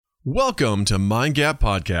Welcome to Mind Gap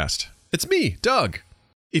Podcast. It's me, Doug.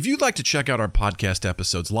 If you'd like to check out our podcast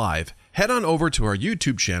episodes live, head on over to our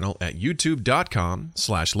YouTube channel at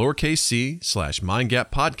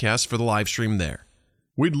youtube.com/c/mindgappodcast for the live stream there.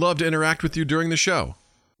 We'd love to interact with you during the show.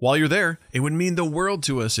 While you're there, it would mean the world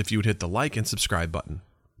to us if you would hit the like and subscribe button.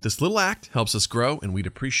 This little act helps us grow, and we'd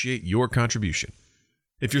appreciate your contribution.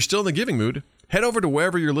 If you're still in the giving mood, head over to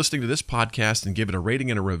wherever you're listening to this podcast and give it a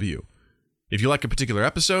rating and a review. If you like a particular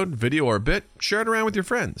episode, video, or bit, share it around with your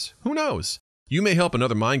friends. Who knows? You may help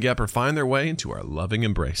another Mind Gapper find their way into our loving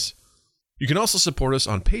embrace. You can also support us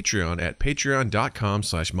on Patreon at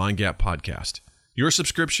patreon.com/mindgappodcast. Your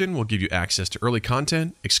subscription will give you access to early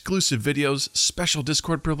content, exclusive videos, special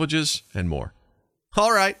Discord privileges, and more.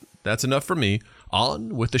 All right, that's enough for me.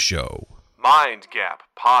 On with the show. Mind Gap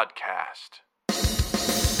Podcast.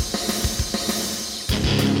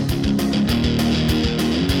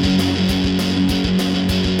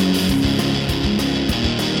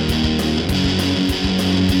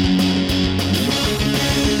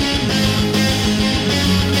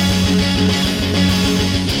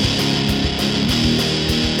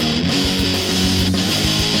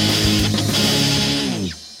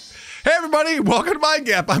 Hey everybody, welcome to Mind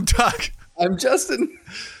Gap. I'm Doug. I'm Justin.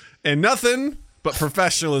 And nothing but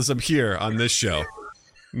professionalism here on this show.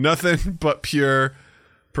 Nothing but pure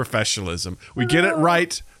professionalism. We get it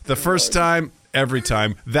right the first time, every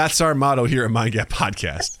time. That's our motto here at Mind Gap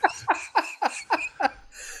Podcast.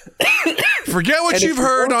 Forget what you've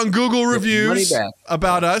heard on Google reviews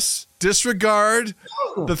about us. Disregard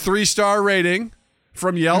the 3-star rating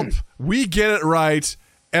from Yelp. We get it right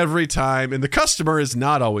every time, and the customer is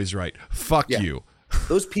not always right. Fuck you.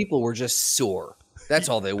 Those people were just sore. That's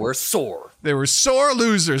all they were, sore. They were sore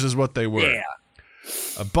losers is what they were. Yeah.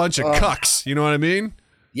 A bunch of cucks, you know what I mean?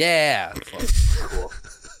 Yeah. Cool.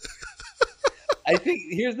 I think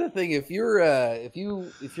here's the thing: if you're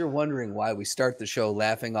wondering why we start the show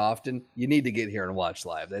laughing often, you need to get here and watch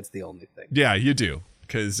live. That's the only thing. Yeah, you do.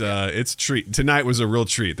 Because it's a treat. Tonight was a real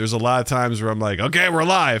treat. There's a lot of times where I'm like, okay, we're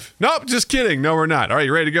live. Nope, just kidding. No, we're not. All right,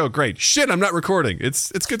 you ready to go? Great. Shit, I'm not recording.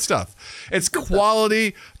 It's good stuff. It's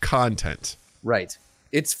quality content. Right.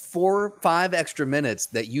 It's 4-5 extra minutes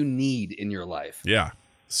that you need in your life. Yeah.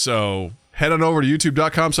 So head on over to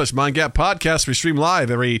youtube.com/mindgappodcast. We stream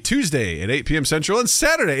live every Tuesday at 8 p.m. Central and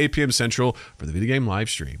Saturday 8 p.m. Central for the video game live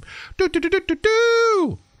stream.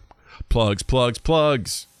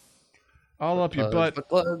 Plugs. All up your butt.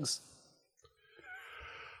 Plugs.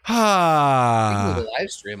 The live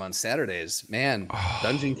stream on Saturdays, man.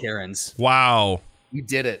 Dungeon Karens. Wow. We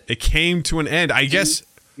did it. It came to an end. I guess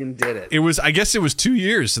you did it. It was 2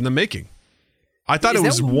 years in the making. I thought it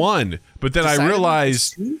was one, but then I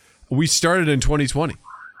realized we started in 2020.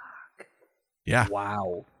 Yeah.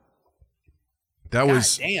 Wow. That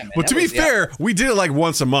was. Damn, man, well, to be fair, we did it like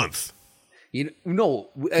once a month. We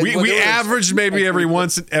averaged maybe every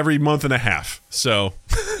month and a half. So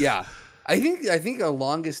yeah, I think our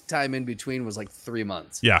longest time in between was like 3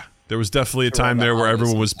 months. Yeah, there was definitely a time there where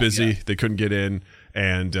everyone was busy; they couldn't get in,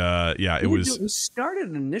 and it was. We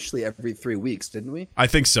started initially every 3 weeks, didn't we? I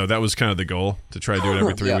think so. That was kind of the goal, to try to do it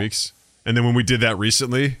every 3 weeks. And then when we did that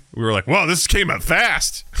recently, we were like, "Wow, this came out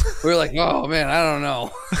fast." We were like, "Oh man, I don't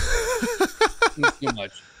know." Too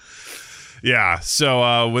much. Yeah,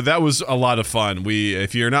 so that was a lot of fun.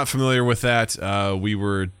 If you're not familiar with that, we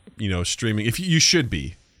were streaming. If you should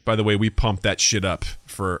be, by the way, we pumped that shit up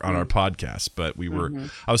on our podcast. But we were,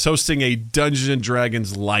 I was hosting a Dungeons and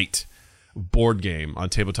Dragons Lite board game on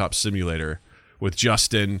Tabletop Simulator with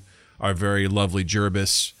Justin, our very lovely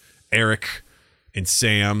Jervis, Eric, and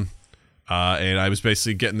Sam, and I was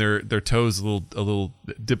basically getting their toes a little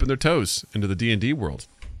dipping their toes into the D&D world.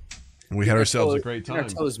 We had ourselves a great time. Our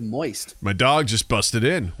toes moist. My dog just busted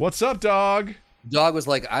in. What's up, dog? Dog was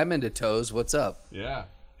like, I'm into toes. What's up? Yeah.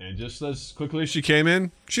 And just as quickly as she came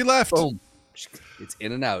in, she left. Boom. It's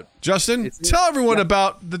in and out. Justin, tell everyone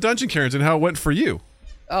about the Dungeon Karens and how it went for you.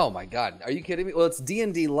 Oh, my God. Are you kidding me? Well, it's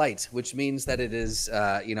D&D Light, which means that it is,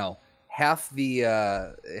 half the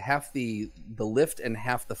lift and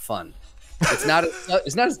half the fun. It's not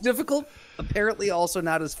as difficult. Apparently also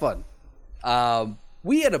not as fun.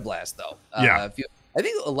 We had a blast, though. Yeah. I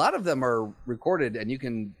think a lot of them are recorded, and you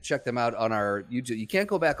can check them out on our YouTube. You can't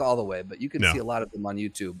go back all the way, but you can see a lot of them on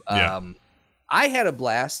YouTube. Yeah. I had a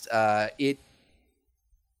blast.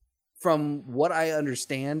 From what I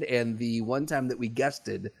understand, and the one time that we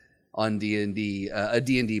guested on D&D, a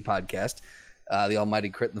D&D podcast, the Almighty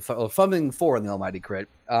Crit, Funding 4 in the Almighty Crit,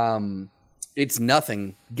 it's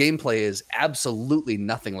nothing. Gameplay is absolutely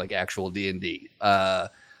nothing like actual D&D.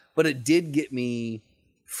 But it did get me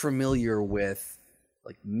familiar with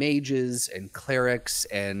like mages and clerics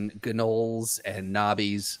and gnolls and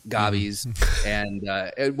nobbies, gobbies, and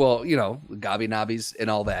gobby nobbies and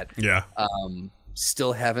all that. Yeah.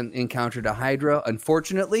 Still haven't encountered a Hydra,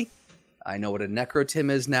 unfortunately. I know what a Necrotim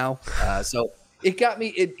is now. So it got me.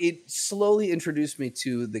 It slowly introduced me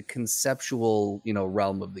to the conceptual,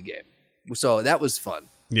 realm of the game. So that was fun.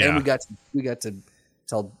 Yeah. And we got to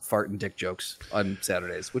tell fart and dick jokes on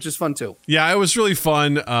Saturdays, which is fun too. Yeah, it was really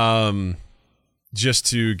fun. Just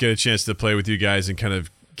to get a chance to play with you guys and kind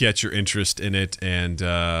of get your interest in it, and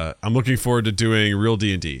I'm looking forward to doing real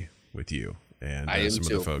D&D with you and I am some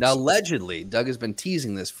too. other folks. Now, allegedly, Doug has been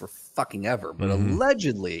teasing this for fucking ever, but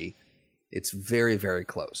allegedly, it's very, very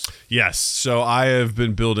close. Yes, so I have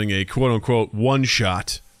been building a quote-unquote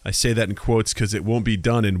one-shot. I say that in quotes because it won't be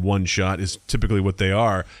done in one shot, is typically what they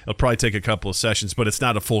are. It'll probably take a couple of sessions, but it's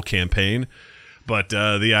not a full campaign. But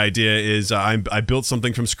the idea is I built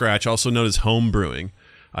something from scratch, also known as home brewing.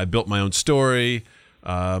 I built my own story,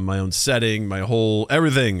 my own setting, my whole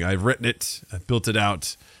everything. I've written it, I've built it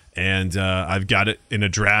out, and I've got it in a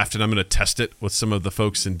draft, and I'm going to test it with some of the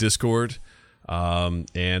folks in Discord.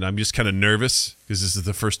 And I'm just kind of nervous because this is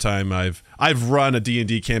the first time I've run a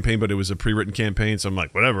D&D campaign, but it was a pre-written campaign, so I'm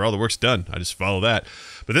like, whatever, all the work's done. I just follow that.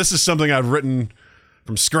 But this is something I've written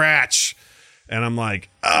from scratch. And I'm like,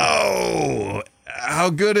 oh, how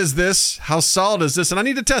good is this? How solid is this? And I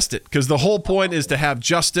need to test it because the whole point is to have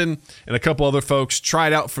Justin and a couple other folks try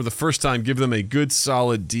it out for the first time, give them a good,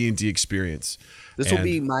 solid D&D experience. This will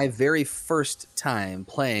be my very first time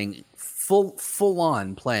playing full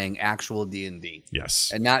on playing actual D&D.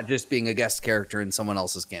 Yes. And not just being a guest character in someone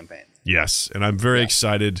else's campaign. Yes, and I'm very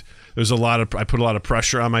excited. I put a lot of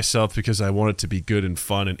pressure on myself because I want it to be good and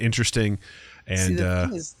fun and interesting. And see, the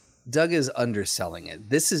thing is, Doug is underselling it.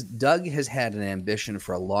 Doug has had an ambition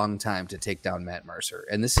for a long time to take down Matt Mercer,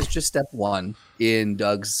 and this is just step one in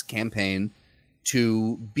Doug's campaign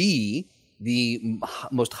to be the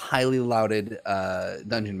most highly lauded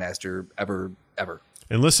dungeon master ever.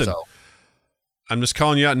 And listen, I'm just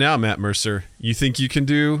calling you out now, Matt Mercer. You think you can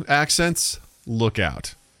do accents? Look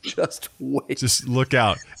out. Just wait. Just look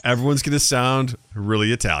out. Everyone's going to sound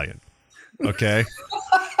really Italian. Okay?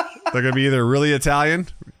 They're going to be either really Italian,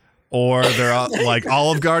 or they're like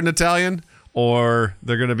Olive Garden Italian, or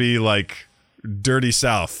they're going to be like dirty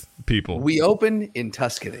South people. We open in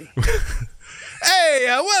Tuscany. Hey,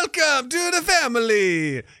 welcome to the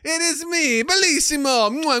family. It is me, Bellissimo.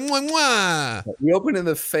 Mwah, mwah, mwah. We open in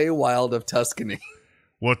the Feywild of Tuscany.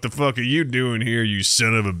 What the fuck are you doing here, you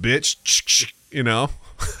son of a bitch? You know,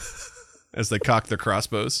 as they cock their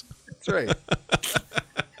crossbows. That's right.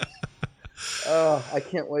 Oh, I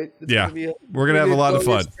can't wait. It's we're going to have a lot of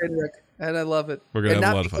fun. And I love it. We're going to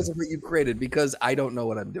have a lot of fun. Not because of what you created, because I don't know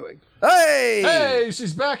what I'm doing. Hey,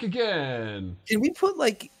 she's back again. Can we put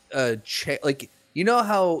like a chair, like, you know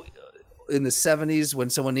how in the 70s when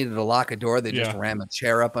someone needed to lock a door, they just ram a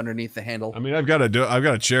chair up underneath the handle? I mean, I've got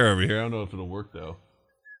a chair over here. I don't know if it'll work though.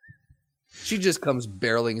 She just comes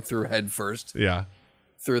barreling through head first. Yeah.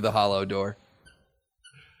 Through the hollow door.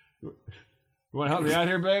 You want to help me out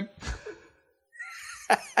here, babe?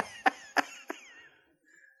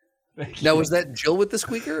 Now, was that Jill with the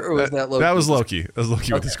squeaker, or was that Loki? That was Loki. That was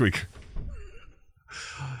Loki with the squeaker.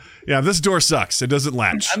 Yeah, this door sucks. It doesn't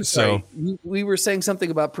latch. I'm sorry. So we were saying something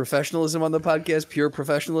about professionalism on the podcast, pure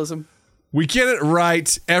professionalism. We get it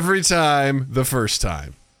right every time the first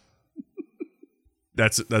time.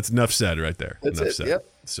 That's enough said right there. That's enough it. said. Yep.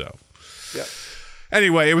 So. Yep.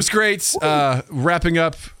 Anyway, it was great wrapping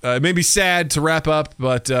up. It made me sad to wrap up,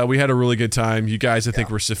 but we had a really good time. You guys, I think,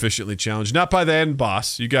 were sufficiently challenged. Not by the end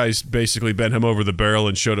boss. You guys basically bent him over the barrel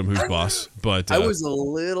and showed him who's boss. But I was a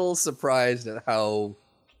little surprised at how,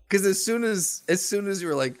 because as soon as you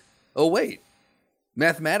were like, oh wait,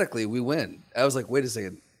 mathematically we win. I was like, wait a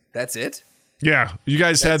second, that's it? Yeah, you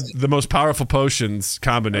guys had the most powerful potions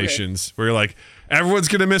combinations where you're like, everyone's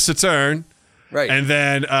gonna miss a turn, right? And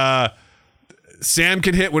then Sam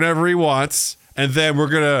can hit whenever he wants, and then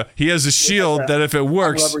he has a shield that if it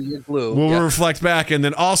works, we'll reflect back, and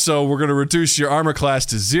then also we're going to reduce your armor class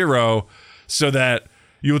to 0 so that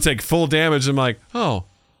you will take full damage. I'm like, oh.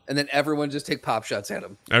 And then everyone just take pop shots at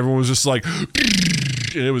him. Everyone was just like, and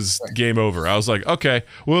it was game over. I was like, okay,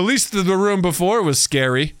 well, at least the room before was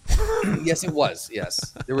scary. Yes, it was.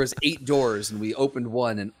 Yes. There was 8 doors, and we opened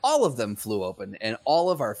one, and all of them flew open, and all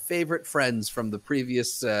of our favorite friends from the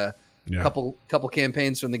previous couple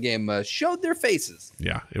campaigns from the game showed their faces.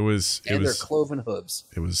 Yeah, it was their cloven hooves.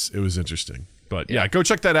 It was interesting. But yeah, go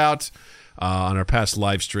check that out on our past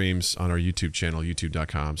live streams on our YouTube channel,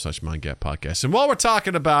 youtube.com/MindGapPodcast. And while we're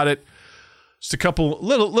talking about it, Just a couple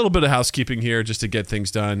little bit of housekeeping here just to get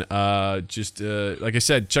things done. Like I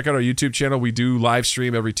said, check out our YouTube channel. We do live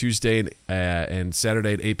stream every Tuesday and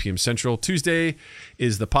Saturday at 8 p.m. Central. Tuesday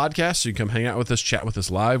is the podcast, so you can come hang out with us, chat with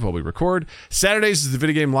us live while we record. Saturdays is the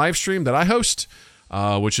video game live stream that I host,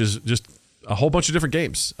 which is just a whole bunch of different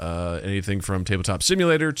games. Anything from Tabletop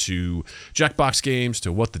Simulator to Jackbox games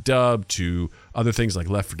to What the Dub to other things like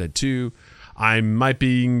Left 4 Dead 2. I might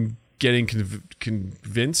be getting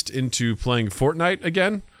convinced into playing Fortnite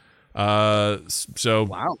again. So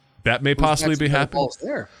wow, that may possibly be happening.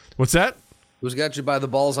 What's that? Who's got you by the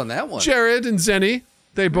balls on that one? Jared and Zenny.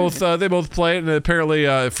 They both play it, and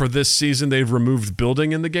apparently for this season they've removed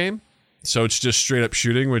building in the game, so it's just straight up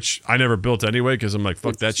shooting, which I never built anyway because I'm like,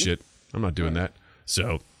 fuck that shit. I'm not doing that.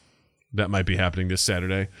 So that might be happening this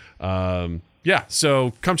Saturday. Yeah,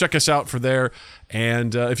 so come check us out for there,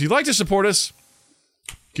 and if you'd like to support us,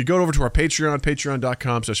 you can go over to our Patreon,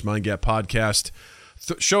 patreon.com/MindGapPodcast.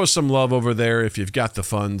 Show us some love over there if you've got the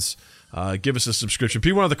funds. Give us a subscription.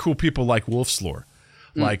 Be one of the cool people like Wolfslore,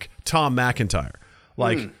 like Tom McIntyre,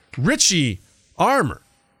 like Richie Armour.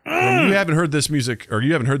 And you haven't heard this music, or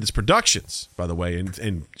you haven't heard this productions, by the way,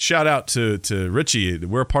 and shout out to Richie.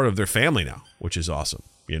 We're a part of their family now, which is awesome,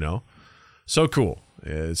 you know? So cool.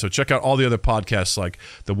 So check out all the other podcasts like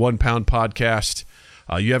the 1 Pound Podcast.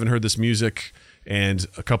 You haven't heard this music, and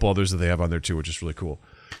a couple others that they have on there too, which is really cool.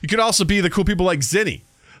 You could also be the cool people like Zinni,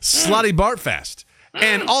 Slotty Bartfast,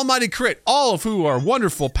 and Almighty Crit, all of who are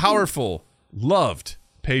wonderful, powerful, loved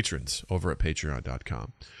patrons over at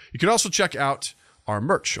patreon.com. You can also check out our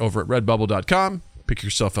merch over at redbubble.com. Pick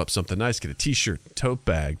yourself up something nice. Get a t-shirt, tote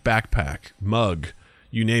bag, backpack, mug,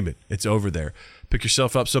 you name it. It's over there. Pick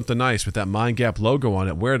yourself up something nice with that Mind Gap logo on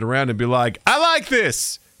it. Wear it around and be like, I like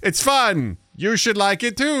this. It's fun. You should like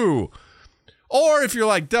it too. Or if you're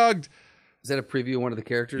like, Doug, is that a preview of one of the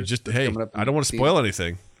characters? Hey, I don't want to spoil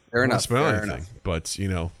anything. Fair enough. But, you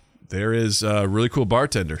know, there is a really cool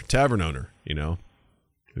bartender, tavern owner, you know,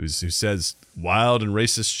 who says wild and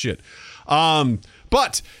racist shit.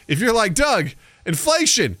 But if you're like, Doug,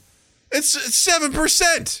 inflation, it's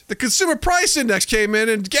 7%. The consumer price index came in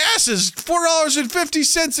and gas is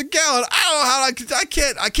 $4.50 a gallon. I don't know how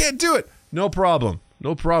I can't do it. No problem.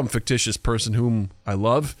 No problem, fictitious person whom I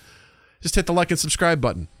love. Just hit the like and subscribe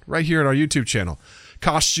button right here on our YouTube channel.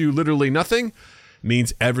 Costs you literally nothing,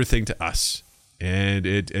 means everything to us. And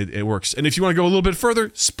it works. And if you want to go a little bit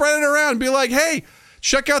further, spread it around. Be like, hey,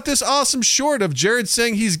 check out this awesome short of Jared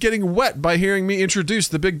saying he's getting wet by hearing me introduce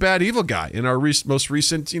the big bad evil guy in our most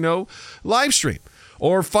recent, live stream.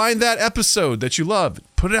 Or find that episode that you love.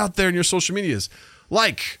 Put it out there in your social medias.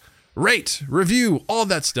 Like, rate, review, all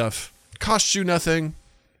that stuff. Costs you nothing.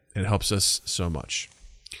 It helps us so much.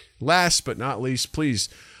 Last but not least, please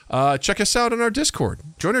check us out on our Discord.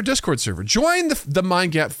 Join our Discord server. Join the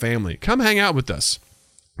Mind Gap family. Come hang out with us.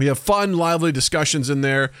 We have fun, lively discussions in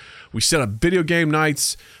there. We set up video game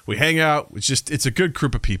nights. We hang out. It's a good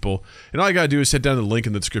group of people. And all you got to do is head down to the link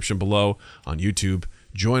in the description below on YouTube.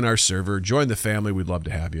 Join our server. Join the family. We'd love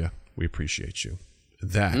to have you. We appreciate you.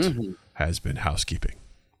 That has been housekeeping.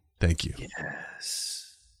 Thank you. Yes.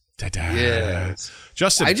 Ta-da. Yes.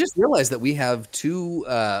 Justin. I just realized that we have two,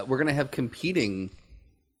 we're going to have competing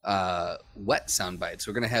wet sound bites.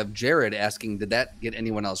 We're going to have Jared asking, did that get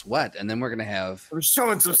anyone else wet? And then we're going to have... I'm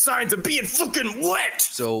showing some signs of being fucking wet!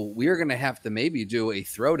 So we're going to have to maybe do a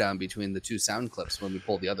throwdown between the two sound clips when we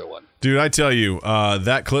pull the other one. Dude, I tell you,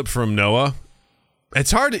 that clip from Noah,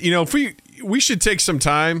 it's hard to, if we should take some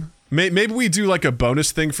time. Maybe we do like a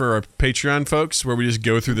bonus thing for our Patreon folks where we just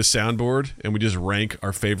go through the soundboard and we just rank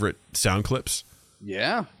our favorite sound clips.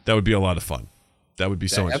 Yeah. That would be a lot of fun. That would be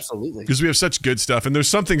so much. Absolutely. Because we have such good stuff. And there's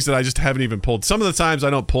some things that I just haven't even pulled. Some of the times I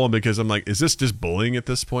don't pull them because I'm like, is this just bullying at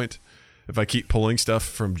this point? If I keep pulling stuff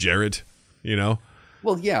from Jared, Well,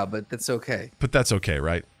 yeah, but that's okay. But that's okay,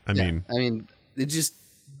 right? I mean, it just...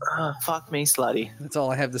 fuck me, slutty. That's all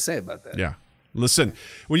I have to say about that. Yeah. Listen,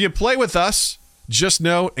 when you play with us, just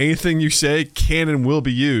know anything you say can and will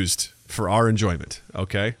be used for our enjoyment.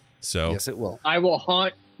 Okay? So yes, it will. I will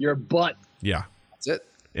haunt your butt. Yeah. That's it.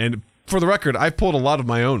 And for the record, I pulled a lot of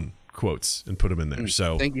my own quotes and put them in there.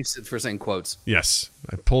 So thank you for saying quotes. Yes,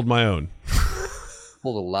 I pulled my own.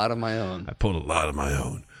 Pulled a lot of my own. I pulled a lot of my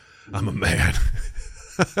own. I'm a man.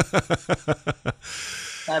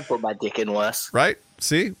 I put my dick in worse. Right?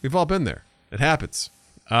 See? We've all been there. It happens.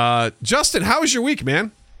 Justin, how was your week,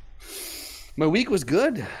 man? My week was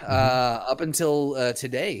good up until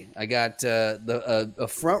today. I got a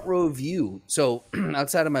front row view. So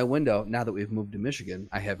outside of my window, now that we've moved to Michigan,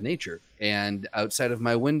 I have nature. And outside of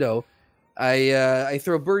my window I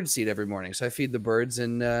throw bird seed every morning, so I feed the birds,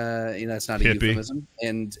 and it's not a Hippie. euphemism.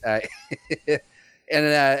 And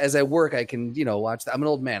as I work, I can watch. I'm an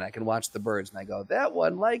old man. I can watch the birds, and I go, that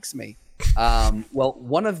one likes me. Well,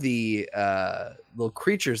 one of the little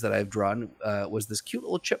creatures that I've drawn was this cute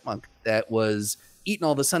little chipmunk that was eating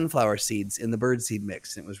all the sunflower seeds in the bird seed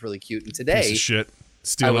mix. And it was really cute. And Piece today, of shit.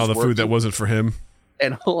 Stealing was all the food that working. wasn't for him.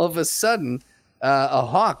 and all of a sudden, a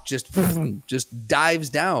hawk just dives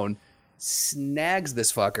down, snags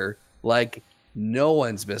this fucker like no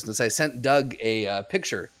one's business. I sent Doug a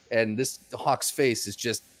picture, and this hawk's face is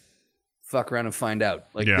just fuck around and find out.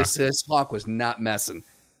 Like Yeah. this hawk was not messing.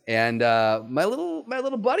 And my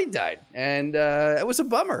little buddy died, and it was a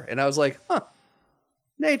bummer. And I was like, huh,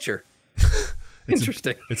 nature.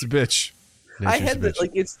 Interesting. It's a bitch. I Nature's had a the, bitch.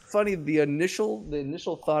 like, it's funny. The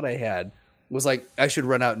initial thought I had was like, I should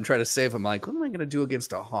run out and try to save him. Like, what am I going to do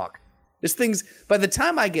against a hawk? By the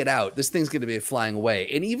time I get out, this thing's going to be flying away.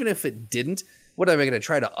 And even if it didn't, what am I going to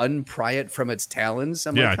try to unpry it from its talons?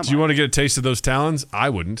 I'm Yeah. like, come Do you on. want to get a taste of those talons? I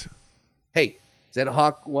wouldn't. Hey, does that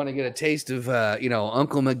hawk want to get a taste of,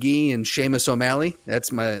 Uncle McGee and Seamus O'Malley?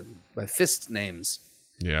 That's my fist names.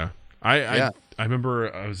 Yeah. Yeah. I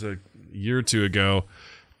remember I was a year or two ago,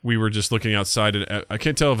 we were just looking outside, and I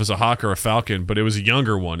can't tell if it was a hawk or a falcon, but it was a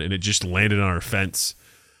younger one, and it just landed on our fence.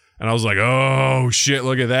 And I was like, oh, shit,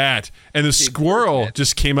 look at that. And the squirrel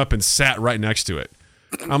just came up and sat right next to it.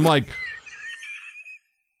 I'm like,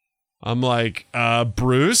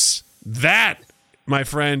 Bruce, that, my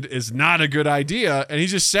friend, is not a good idea. And he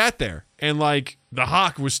just sat there. And, like, the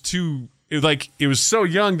hawk was it was so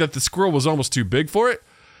young that the squirrel was almost too big for it.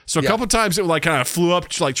 So a couple times it like kind of flew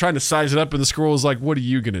up, like trying to size it up, and the squirrel was like, what are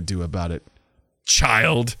you going to do about it,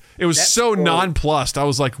 child? It was That so squirrel- nonplussed. I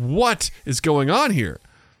was like, what is going on here?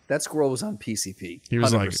 That squirrel was on PCP. He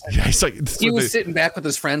was 100%. like, yeah, he's like, He was sitting back with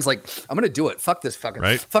his friends, like, I'm gonna do it. Fuck this fucking,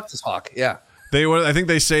 Right. fuck this hawk. Yeah, I think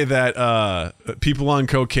they say that people on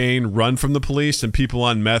cocaine run from the police and people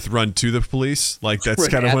on meth run to the police. Like that's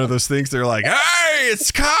kind of one of those things. They're like, hey,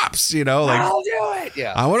 it's cops, like I'll do it.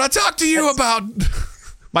 Yeah, I want to talk to you about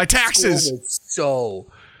my taxes. Squirrel was so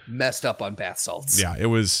messed up on bath salts. Yeah, it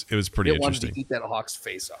was pretty It wanted interesting. to eat that hawk's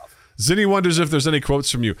face off. Zinni wonders if there's any quotes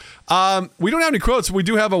from you. We don't have any quotes. But we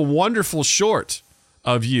do have a wonderful short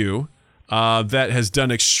of you that has done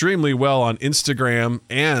extremely well on Instagram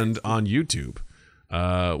and on YouTube,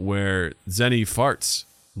 where Zenny farts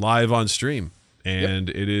live on stream, and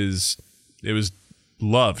it was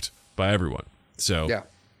loved by everyone. So Yeah,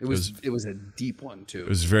 it was a deep one too. it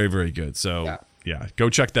was very, very good. So yeah, go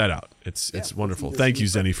check that out. It's wonderful. Thank you,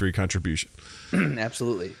 Zenny, for your contribution.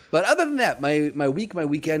 Absolutely. But other than that, my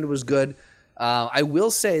weekend was good. I will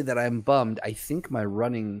say that I'm bummed. I think my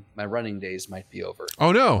running days might be over.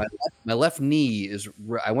 Oh no. My left knee is.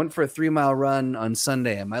 I went for a 3-mile run on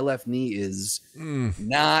Sunday, and my left knee is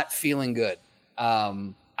not feeling good.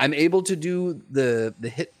 I'm able to do the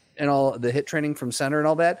hit and all the hit training from center and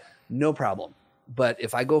all that, no problem. But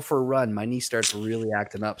if I go for a run, my knee starts really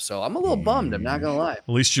acting up. So I'm a little bummed. I'm not gonna lie. At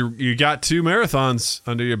least you got 2 marathons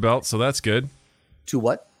under your belt, so that's good. To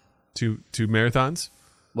what? Two marathons.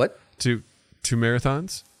 What? Two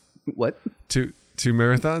marathons. What? Two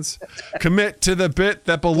marathons. Commit to the bit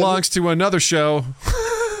that belongs to another show.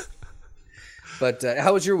 But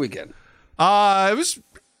how was your weekend? It was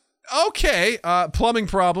okay. Plumbing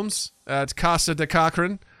problems at Casa de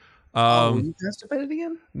Cochran. Were you constipated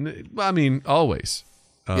again? I mean, always.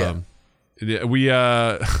 Yeah. We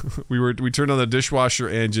we turned on the dishwasher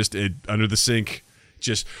and just under the sink,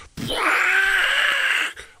 just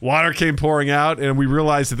water came pouring out, and we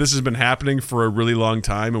realized that this has been happening for a really long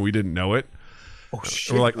time, and we didn't know it. Oh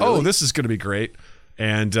shit! We're like, really? oh, this is going to be great.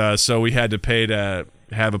 And so we had to pay to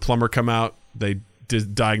have a plumber come out. They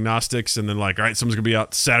did diagnostics, and then like, all right, someone's going to be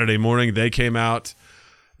out Saturday morning. They came out,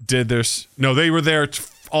 did this. No, they were there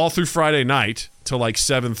all through Friday night till like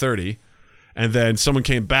 7:30. And then someone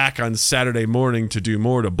came back on Saturday morning to do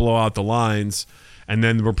more, to blow out the lines. And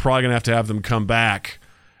then we're probably going to have them come back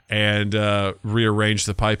and rearrange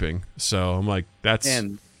the piping. So I'm like, that's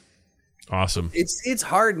awesome. It's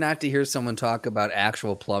hard not to hear someone talk about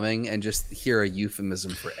actual plumbing and just hear a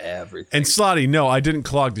euphemism for everything. And Slotty, no, I didn't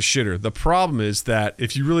clog the shitter. The problem is that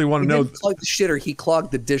if you really want to he know, didn't clog the shitter, he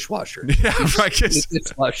clogged the dishwasher. yeah, right. 'Cause The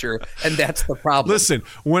dishwasher, and that's the problem. listen,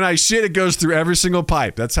 when I shit, it goes through every single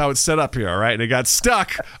pipe. That's how it's set up here, all right? And it got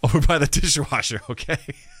stuck over by the dishwasher, okay?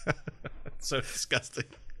 So disgusting.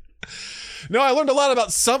 No, I learned a lot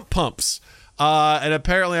about sump pumps. And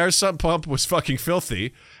apparently our sump pump was fucking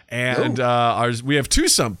filthy. And we have 2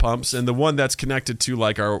 sump pumps, and the one that's connected to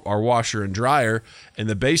like our washer and dryer in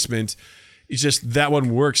the basement It's just that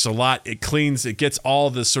one works a lot. It cleans, it gets all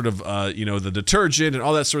the sort of, the detergent and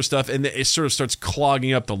all that sort of stuff, and it sort of starts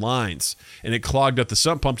clogging up the lines. And it clogged up the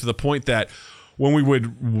sump pump to the point that when we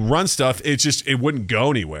would run stuff, it wouldn't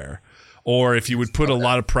go anywhere. Or if you would put a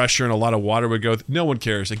lot of pressure and a lot of water would go, no one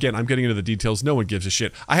cares. Again, I'm getting into the details. No one gives a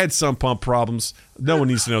shit. I had sump pump problems. No one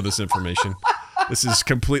needs to know this information. This is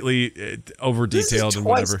completely over detailed and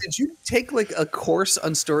whatever. Did you take like a course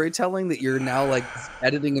on storytelling that you're now like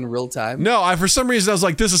editing in real time? No, for some reason I was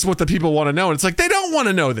like, this is what the people want to know. And it's like, they don't want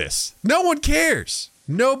to know this. No one cares.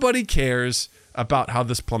 Nobody cares about how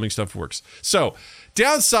this plumbing stuff works. So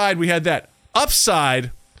downside, we had that.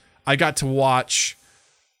 Upside, I got to watch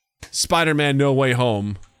Spider-Man No Way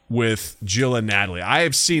Home with Jill and Natalie. I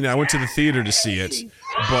have seen it. I went to the theater to see it,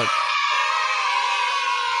 but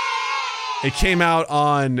it came out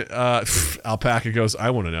on Alpaca goes, I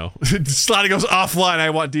want to know. Slotty goes offline. I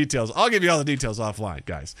want details. I'll give you all the details offline,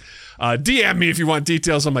 guys. DM me if you want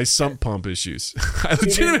details on my sump pump issues. I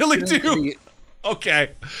legitimately do.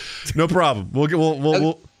 Okay, no problem.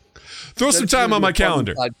 We'll throw some time on my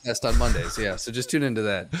calendar. Podcast on Mondays, yeah. So just tune into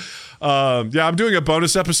that. Yeah, I'm doing a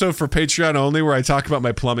bonus episode for Patreon only where I talk about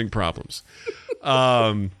my plumbing problems.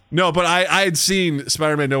 No, but I had seen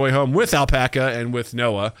Spider-Man No Way Home with Alpaca and with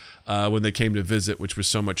Noah when they came to visit, which was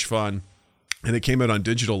so much fun. And it came out on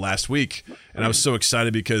digital last week, and I was so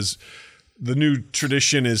excited because the new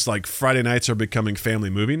tradition is like Friday nights are becoming family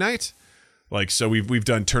movie night. Like, so we've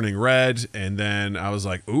done Turning Red, and then I was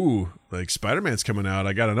like, ooh, like Spider-Man's coming out.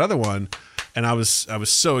 I got another one, and I was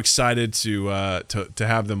so excited to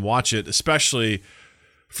have them watch it, especially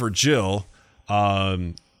for Jill.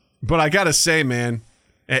 But I gotta say, man,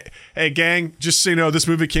 hey gang, just so you know, this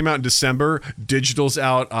movie came out in December. Digital's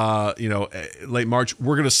out, late March.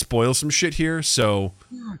 We're gonna spoil some shit here, so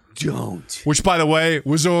don't. Which, by the way,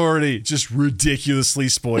 was already just ridiculously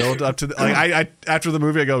spoiled up to the, like I after the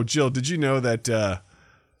movie. I go, Jill, did you know that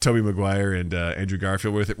Tobey Maguire and Andrew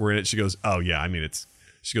Garfield were in it? She goes, oh yeah, I mean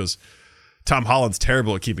she goes, Tom Holland's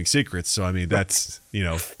terrible at keeping secrets, so I mean that's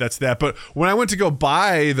that's that. But when I went to go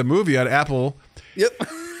buy the movie at Apple, yep.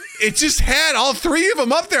 It just had all three of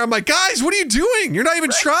them up there. I'm like, guys, what are you doing? You're not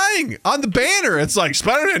even trying. On the banner, it's like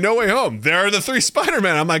Spider-Man No Way Home. There are the three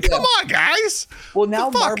Spider-Man. I'm like, come on, guys. Well,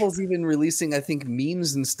 now Marvel's even releasing, I think,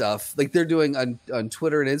 memes and stuff. Like they're doing on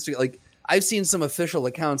Twitter and Instagram. Like I've seen some official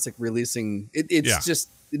accounts like releasing. It's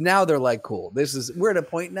just now they're like, cool. We're at a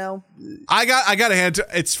point now. I got to hand to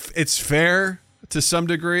it's fair to some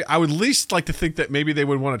degree. I would at least like to think that maybe they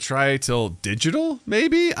would want to try till digital.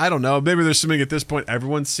 Maybe, I don't know. Maybe there's something at this point.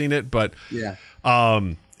 Everyone's seen it, but yeah,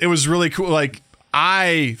 it was really cool. Like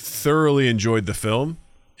I thoroughly enjoyed the film,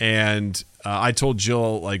 and I told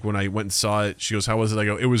Jill like when I went and saw it, she goes, "How was it?" I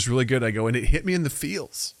go, "It was really good." I go, and it hit me in the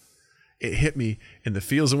feels. It hit me in the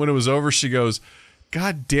feels, and when it was over, she goes,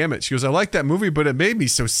 God damn it. She goes, I like that movie, but it made me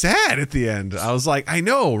so sad at the end. I was like, I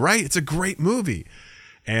know, right? It's a great movie.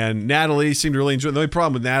 And Natalie seemed to really enjoy it. The only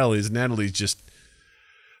problem with Natalie is Natalie's just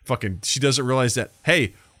fucking, she doesn't realize that,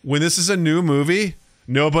 hey, when this is a new movie,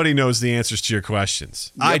 nobody knows the answers to your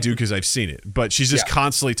questions. Yep. I do because I've seen it. But she's just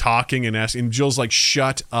constantly talking and asking. And Jill's like,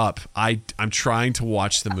 shut up. I'm trying to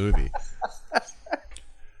watch the movie.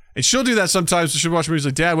 And she'll do that sometimes. She'll watch movies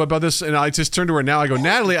like, Dad, what about this? And I just turn to her now. I go,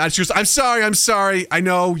 Natalie. She goes, I'm sorry. I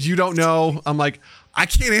know you don't know. I'm like, I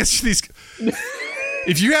can't answer these.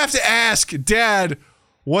 If you have to ask Dad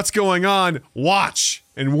what's going on, watch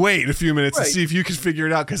and wait a few minutes and see if you can figure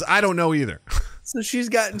it out, because I don't know either. So she's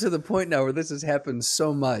gotten to the point now where this has happened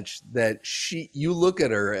so much that you look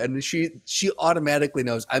at her and she automatically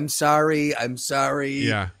knows, I'm sorry.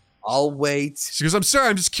 Yeah. I'll wait. She goes, I'm sorry,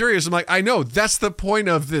 I'm just curious. I'm like, I know. That's the point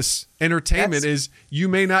of this entertainment is you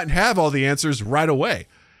may not have all the answers right away.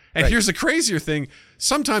 And here's the crazier thing.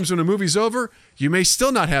 Sometimes when a movie's over, you may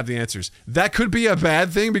still not have the answers. That could be a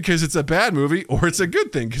bad thing because it's a bad movie, or it's a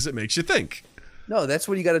good thing because it makes you think. No, that's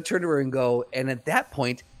when you got to turn to her and go, and at that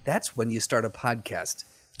point, that's when you start a podcast.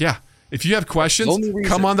 Yeah. If you have questions,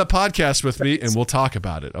 come on the podcast with me and we'll talk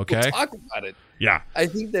about it, okay? We'll talk about it. Yeah. I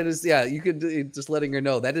think that is, you could just letting her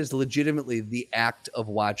know that is legitimately the act of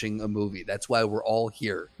watching a movie. That's why we're all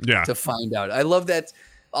here to find out. I love that.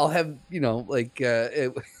 I'll have, who's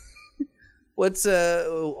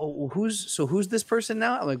this person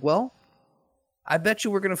now? I'm like, well, I bet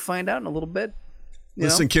you we're going to find out in a little bit.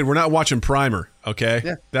 Listen, kid, we're not watching Primer, okay?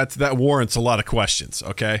 Yeah. That warrants a lot of questions,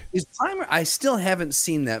 okay? Is Primer? I still haven't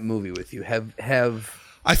seen that movie with you. Have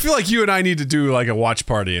I feel like you and I need to do like a watch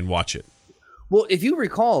party and watch it. Well, if you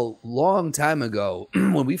recall, long time ago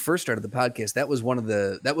when we first started the podcast, that was one of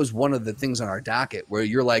the things on our docket where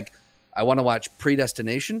you're like, I want to watch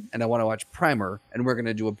Predestination and I want to watch Primer, and we're going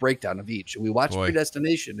to do a breakdown of each. We watched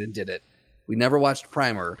Predestination and did it. We never watched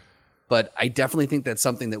Primer, but I definitely think that's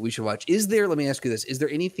something that we should watch. Let me ask you this, is there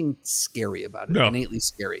anything scary about it? No. Innately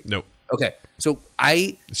scary? Nope. Okay. So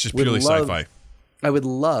it's just purely sci-fi. I would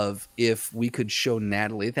love if we could show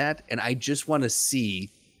Natalie that, and I just want to see,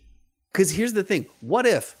 because here's the thing. What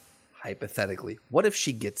if, hypothetically, what if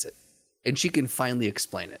she gets it and she can finally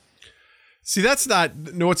explain it? See, that's not.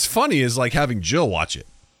 No, what's funny is like having Jill watch it,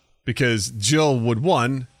 because Jill would,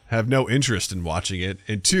 one, have no interest in watching it,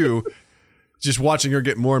 and two, just watching her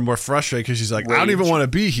get more and more frustrated because she's like, I don't even want to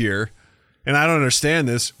be here, and I don't understand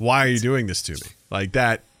this. Why are you doing this to me? Like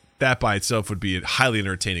that by itself would be highly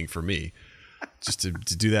entertaining for me, just to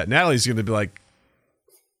do that. Natalie's going to be like,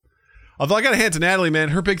 although I got to hand to Natalie, man,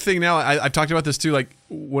 her big thing now, I've talked about this too, like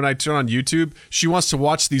when I turn on YouTube, she wants to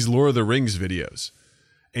watch these Lord of the Rings videos.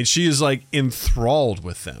 And she is like enthralled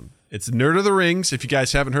with them. It's Nerd of the Rings. If you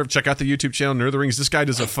guys haven't heard, check out the YouTube channel, Nerd of the Rings. This guy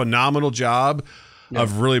does a phenomenal job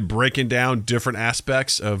of really breaking down different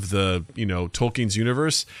aspects of the, Tolkien's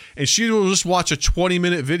universe. And she will just watch a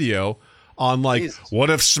 20-minute video on like, what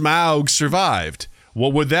if Smaug survived?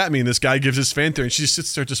 What would that mean? This guy gives his fan theory, and she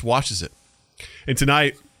sits there and just watches it. And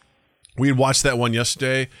tonight, we had watched that one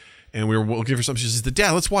yesterday, and we were looking for something. She says,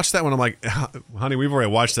 Dad, let's watch that one. I'm like, honey, we've already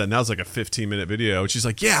watched that. Now it's like a 15-minute video. And she's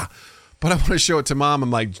like, yeah, but I want to show it to Mom. I'm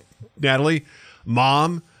like, Natalie,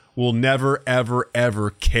 Mom will never, ever,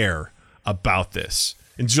 ever care about this.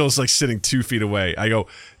 And Jill's like sitting 2 feet away. I go,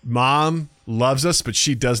 Mom loves us, but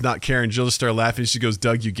she does not care. And Jill just started laughing. She goes,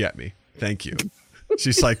 Doug, you get me. Thank you.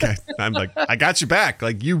 She's like, I'm like, I got you back.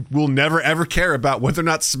 Like, you will never, ever care about whether or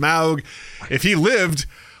not Smaug, if he lived,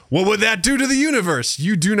 what would that do to the universe?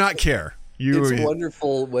 You do not care. It's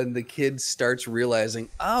wonderful when the kid starts realizing,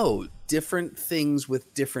 different things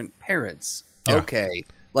with different parents. Yeah. Okay.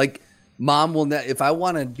 Like, Mom will if I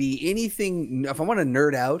want to be anything, if I want to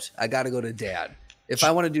nerd out, I got to go to Dad. If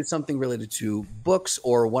I want to do something related to books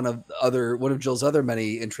or one of Jill's other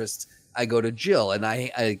many interests, I go to Jill, and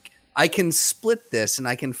I can split this and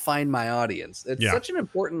I can find my audience. It's such an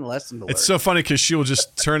important lesson to learn. It's so funny because she would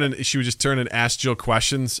just turn and ask Jill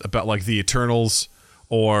questions about like the Eternals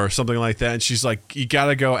or something like that, and she's like, "You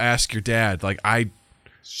gotta go ask your dad." Like I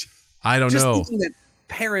don't know. Thinking that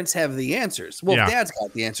parents have the answers. Well, if Dad's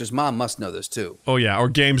got the answers, Mom must know this too. Oh yeah, or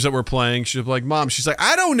games that we're playing. She'll be like, "Mom," she's like,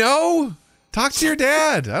 "I don't know. Talk to your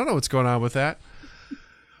dad. I don't know what's going on with that."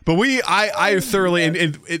 But I thoroughly,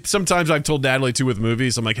 and sometimes I've told Natalie too with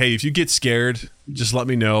movies, I'm like, hey, if you get scared, just let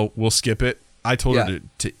me know. We'll skip it. I told her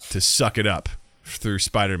to suck it up through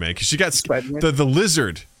Spider-Man, because she got the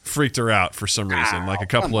lizard freaked her out for some reason, like a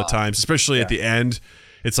couple of times, especially at the end.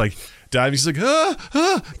 It's like, Dad, she's like, Dad,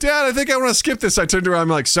 I think I want to skip this. I turned around, I'm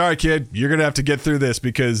like, sorry, kid, you're going to have to get through this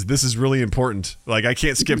because this is really important. Like, I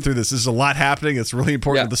can't skip through this. There's a lot happening. It's really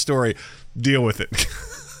important to the story. Deal with it.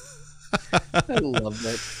 I love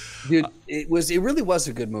that, dude. It really was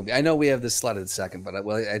a good movie. I know we have this slotted second, but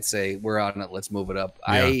I'd say we're on it. Let's move it up.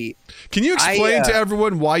 Yeah. Can you explain to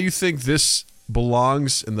everyone why you think this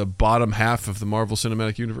belongs in the bottom half of the Marvel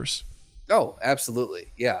Cinematic Universe? Oh, absolutely.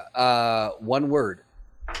 Yeah. One word.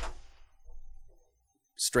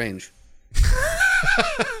 Strange.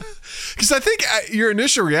 Because I think your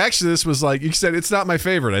initial reaction to this was like, you said, it's not my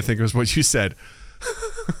favorite, I think was what you said.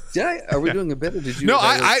 Did I? Are we doing a bit, or did you? No,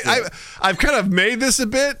 I've kind of made this a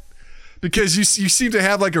bit because you seem to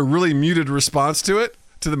have like a really muted response to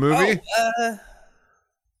the movie.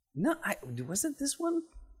 No, wasn't this one?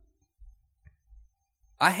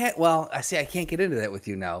 I see. I can't get into that with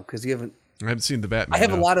you now because you haven't. I haven't seen the Batman. I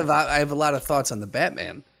have a lot of thoughts on the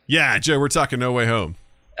Batman. Yeah, Joe, we're talking No Way Home.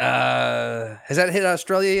 Has that hit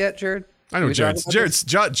Australia yet, Jared? I know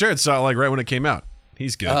Jared saw it like right when it came out.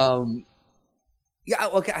 He's good. Yeah,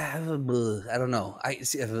 okay. I don't know.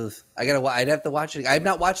 I'd have to watch it. I have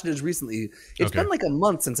not watched it as recently. It's been like a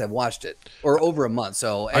month since I've watched it, or over a month.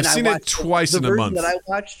 So I've seen it twice in a month. The version that I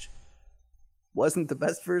watched wasn't the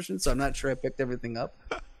best version, so I'm not sure I picked everything up.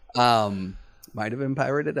 Might have been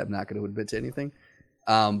pirated. I'm not going to admit to anything.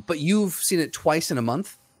 But you've seen it twice in a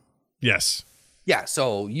month? Yes. Yeah,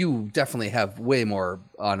 so you definitely have way more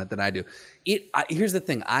on it than I do. Here's the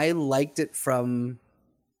thing. I liked it from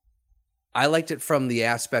the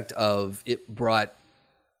aspect of it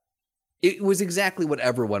was exactly what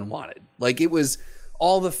everyone wanted. Like, it was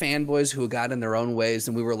all the fanboys who got in their own ways,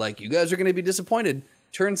 and we were like, you guys are going to be disappointed.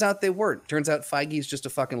 Turns out they weren't. Turns out Feige's just a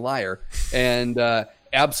fucking liar. And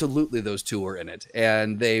absolutely those two were in it.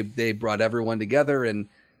 And they brought everyone together, and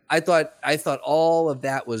I thought all of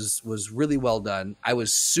that was really well done. I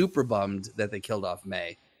was super bummed that they killed off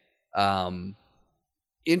May.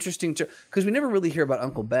 interesting to, because we never really hear about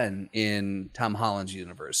Uncle Ben in Tom Holland's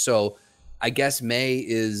universe. So I guess May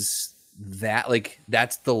is that, like,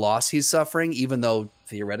 that's the loss he's suffering, even though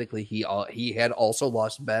theoretically he had also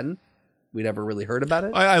lost Ben. We never really heard about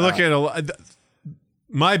it. I look at it.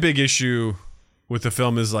 My big issue with the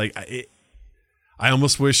film is like, I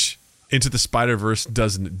almost wish Into the Spider-Verse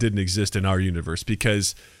didn't exist in our universe,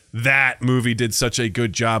 because that movie did such a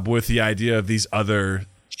good job with the idea of these other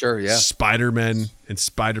Spider-Men and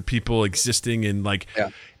Spider people existing, and like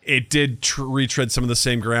it did retread some of the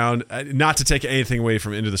same ground. Not to take anything away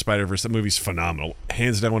from Into the Spider-Verse, that movie's phenomenal,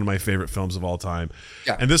 hands down one of my favorite films of all time.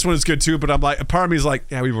 And this one is good too, but I'm like, a part of me is like,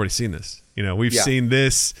 yeah, we've already seen this. You know, we've seen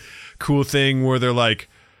this cool thing where they're like,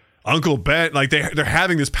 Uncle Ben, like they're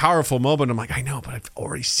having this powerful moment. I'm like, I know, but I've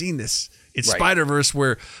already seen this. It's Spider-Verse,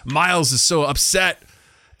 where Miles is so upset,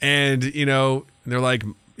 and you know, they're like,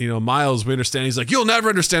 you know, Miles, we understand. He's like, you'll never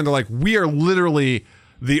understand. They're like, we are literally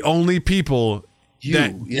the only people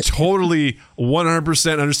that totally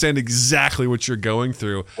 100% understand exactly what you're going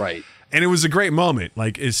through. Right. And it was a great moment.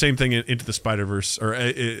 Like, same thing in Into the Spider-Verse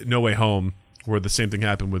or No Way Home, where the same thing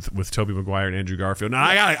happened with Tobey Maguire and Andrew Garfield. Now,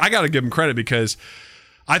 I got to give them credit, because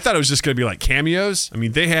I thought it was just going to be like cameos. I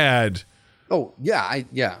mean, they had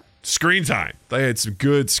screen time. They had some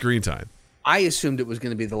good screen time. I assumed it was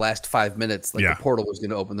going to be the last 5 minutes, like the portal was going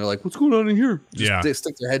to open. They're like, what's going on in here? They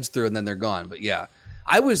stick their heads through and then they're gone. But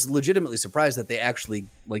I was legitimately surprised that they actually,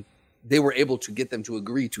 like, they were able to get them to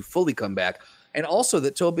agree to fully come back. And also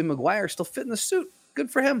that Tobey Maguire still fit in the suit. Good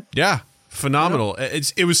for him. Yeah, phenomenal. You know?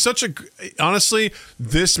 It was such a, honestly,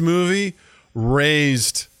 this movie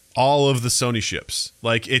raised all of the Sony ships.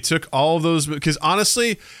 Like, it took all of those, because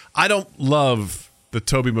honestly, I don't love the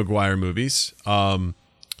Tobey Maguire movies.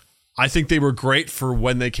 I think they were great for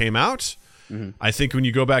when they came out. Mm-hmm. I think when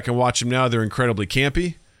you go back and watch them now, they're incredibly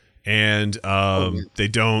campy, and they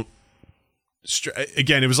don't.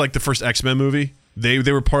 Again, it was like the first X-Men movie. They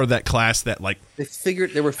were part of that class that, like,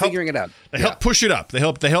 they were figuring it out. They helped push it up. They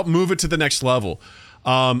helped move it to the next level.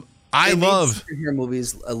 I love superhero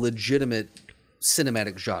movies a legitimate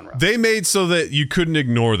cinematic genre. They made so that you couldn't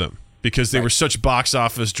ignore them, because they were such box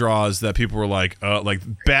office draws that people were like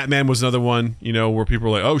Batman was another one, you know, where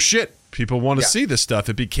people were like, oh shit, people want to see this stuff.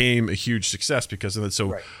 It became a huge success because of it.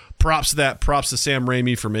 So props to Sam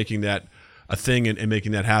Raimi for making that a thing and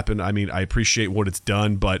making that happen. I mean, I appreciate what it's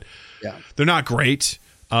done, but they're not great.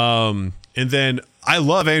 And then I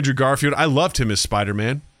love Andrew Garfield. I loved him as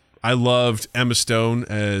Spider-Man. I loved Emma Stone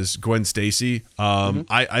as Gwen Stacy.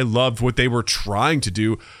 I loved what they were trying to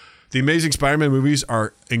do. The Amazing Spider-Man movies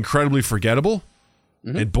are incredibly forgettable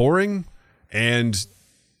and boring, and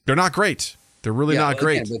they're not great. They're really not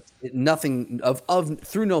great. Again, but nothing of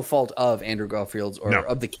through no fault of Andrew Garfield's or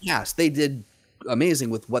of the cast. They did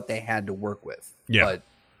amazing with what they had to work with. Yeah. But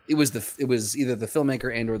it was either the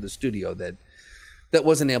filmmaker and or the studio that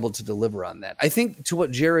wasn't able to deliver on that. I think to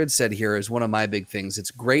what Jared said here is one of my big things.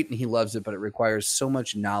 It's great and he loves it, but it requires so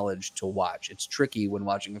much knowledge to watch. It's tricky when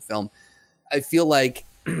watching a film. I feel like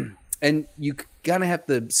and you kind of have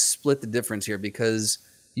to split the difference here, because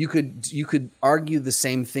you could argue the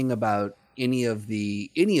same thing about any of the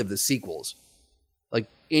sequels, like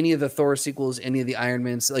any of the Thor sequels, any of the Iron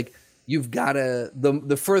Mans. Like, you've got to,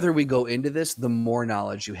 the further we go into this, the more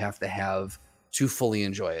knowledge you have to fully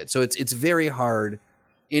enjoy it. So it's very hard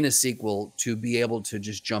in a sequel to be able to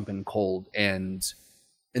just jump in cold and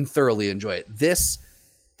thoroughly enjoy it. This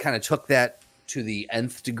kind of took that to the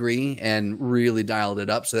nth degree and really dialed it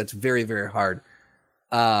up. So that's very, very hard.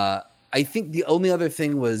 I think the only other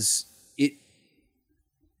thing was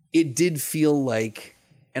it did feel like,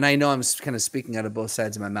 and I know I'm kind of speaking out of both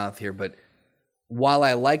sides of my mouth here, but while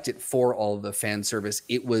I liked it for all of the fan service,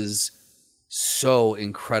 it was so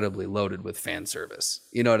incredibly loaded with fan service.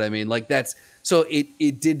 You know what I mean? Like, so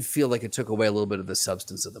it did feel like it took away a little bit of the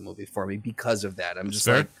substance of the movie for me because of that. I'm just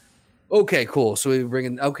like, okay, cool. So we bring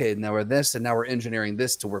in, okay, now we're this, and now we're engineering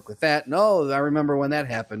this to work with that. No, I remember when that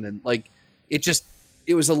happened. And like, it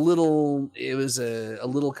was a little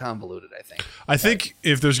convoluted, I think. I think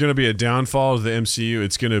if there's going to be a downfall of the MCU,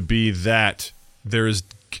 it's going to be that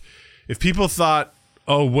if people thought,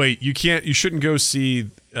 oh wait, you shouldn't go see,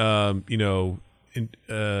 you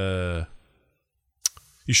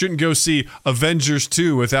shouldn't go see Avengers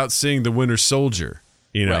 2 without seeing The Winter Soldier.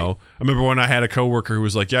 You know, I remember when I had a coworker who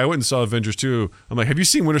was like, yeah, I went and saw Avengers 2. I'm like, have you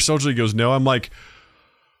seen Winter Soldier? He goes, no. I'm like,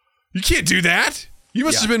 you can't do that. You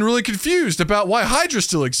must have been really confused about why Hydra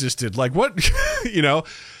still existed. Like, what, you know?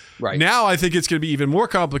 Right. Now I think it's going to be even more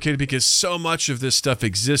complicated because so much of this stuff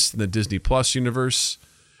exists in the Disney Plus universe.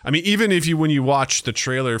 I mean, even if when you watch the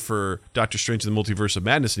trailer for Doctor Strange and the Multiverse of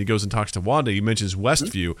Madness, and he goes and talks to Wanda, he mentions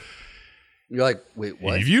Westview. You're like, wait,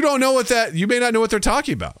 what? If you don't know you may not know what they're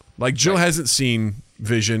talking about. Like Jill hasn't seen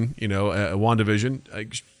Vision, WandaVision.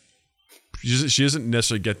 Like, she doesn't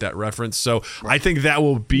necessarily get that reference. So I think that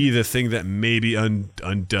will be the thing that maybe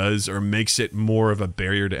undoes or makes it more of a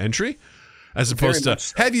barrier to entry, as opposed to,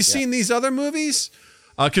 have you seen these other movies?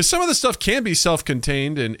 Because some of the stuff can be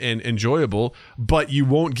self-contained and enjoyable, but you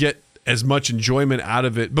won't get as much enjoyment out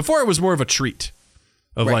of it. Before, it was more of a treat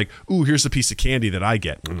of like, ooh, here's a piece of candy that I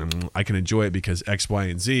get. I can enjoy it because X, Y,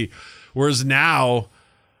 and Z. Whereas now,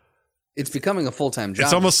 it's becoming a full-time job.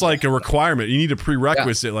 it's almost like a requirement. You need a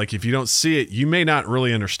prerequisite. Like, if you don't see it, you may not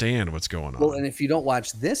really understand what's going on. Well, and if you don't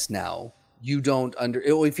watch this now, you don't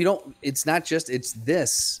if you don't, it's not just, it's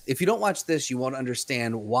this. If you don't watch this, you won't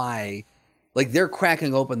understand why. Like, they're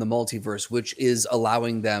cracking open the multiverse, which is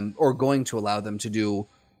allowing them, or going to allow them, to do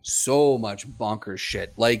so much bonkers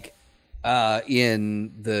shit. Like,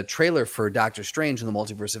 in the trailer for Doctor Strange and the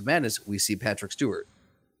Multiverse of Madness, we see Patrick Stewart.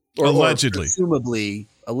 Allegedly. Or presumably,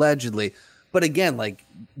 allegedly. But again, like,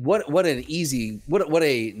 what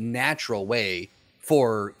a natural way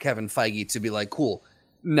for Kevin Feige to be like, cool,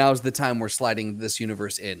 now's the time we're sliding this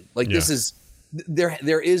universe in. Like, this is,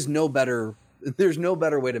 there's no better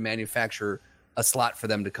way to manufacture a slot for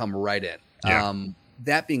them to come right in. Yeah.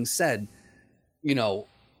 That being said, they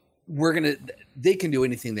can do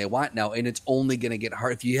anything they want now, and it's only going to get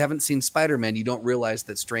hard. If you haven't seen Spider-Man, you don't realize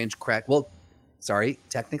that Strange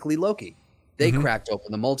technically Loki. They cracked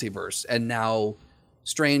open the multiverse, and now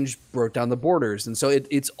Strange broke down the borders. And so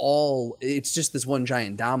it's just this one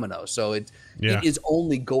giant domino. So it is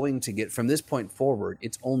only going to get, from this point forward,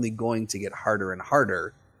 it's only going to get harder and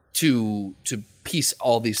harder to piece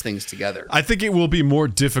all these things together. I think it will be more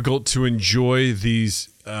difficult to enjoy these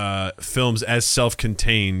films as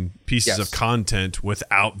self-contained pieces of content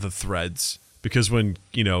without the threads. Because when,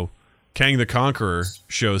 Kang the Conqueror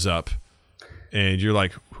shows up and you're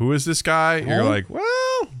like, who is this guy? You're like,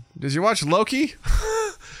 well, did you watch Loki?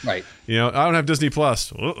 Right. I don't have Disney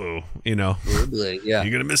Plus. Uh-oh. Yeah. You're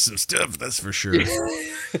going to miss some stuff, that's for sure.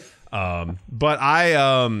 But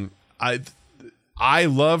I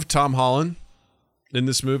love Tom Holland in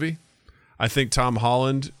this movie. I think Tom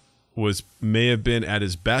Holland may have been at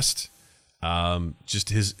his best. Just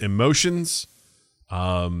his emotions,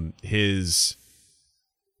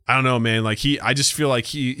 I don't know, man. Like, I just feel like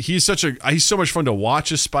he's so much fun to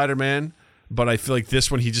watch as Spider-Man, but I feel like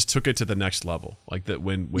this one, he just took it to the next level. Like that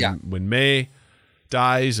when May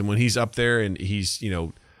dies and when he's up there and he's,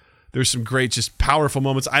 there's some great, just powerful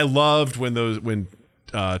moments. I loved when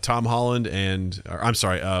Tom Holland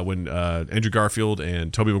when Andrew Garfield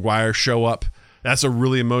and Tobey Maguire show up. That's a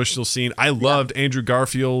really emotional scene. I loved Andrew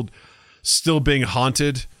Garfield still being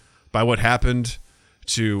haunted by what happened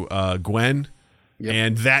to Gwen. Yep.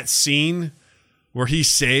 And that scene where he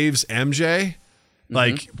saves MJ,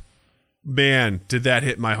 like, man, did that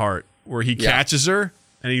hit my heart. Where he catches her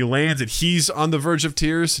and he lands and he's on the verge of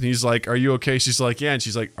tears and he's like, are you okay? She's like, yeah. And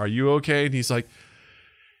she's like, are you okay? And he's like,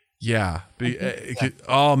 yeah.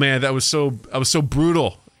 Oh man, that was so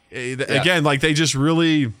brutal. Again, like they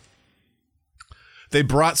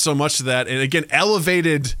brought so much to that, and again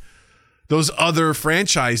elevated those other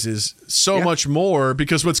franchises so much more,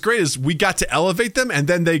 because what's great is we got to elevate them and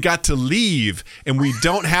then they got to leave and we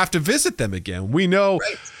don't have to visit them again. We know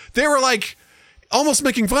they were like almost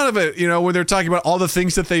making fun of it, when they're talking about all the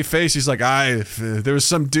things that they face. He's like, there was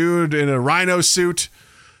some dude in a rhino suit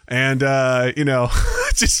and,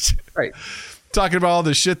 just talking about all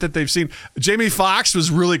the shit that they've seen. Jamie Foxx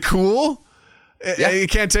was really cool.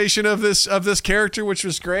 Incantation of this character, which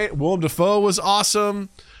was great. Willem Dafoe was awesome.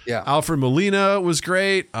 Yeah. Alfred Molina was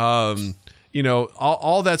great. All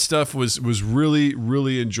that stuff was really,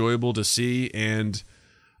 really enjoyable to see. And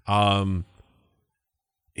the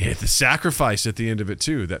sacrifice at the end of it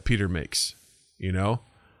too, that Peter makes,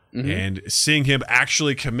 and seeing him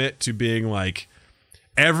actually commit to being like,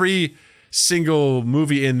 every single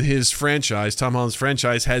movie in his franchise, Tom Holland's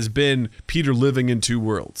franchise, has been Peter living in two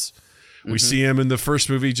worlds. We see him in the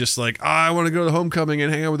first movie just like, I want to go to Homecoming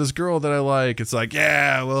and hang out with this girl that I like. It's like,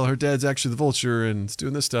 yeah, well, her dad's actually the Vulture and it's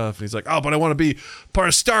doing this stuff. And he's like, oh, but I want to be part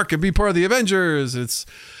of Stark and be part of the Avengers. And it's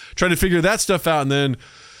trying to figure that stuff out. And then,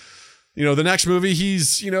 the next movie,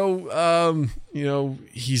 he's,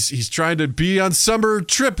 he's trying to be on summer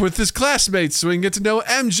trip with his classmates so he can get to know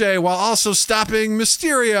MJ while also stopping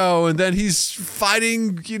Mysterio. And then he's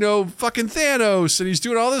fighting, fucking Thanos, and he's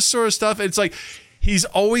doing all this sort of stuff. It's like, he's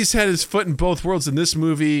always had his foot in both worlds, and this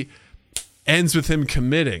movie ends with him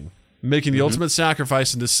committing, making the ultimate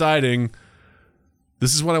sacrifice and deciding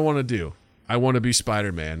this is what I want to do. I want to be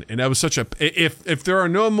Spider-Man. And that was such a... If there are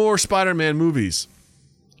no more Spider-Man movies,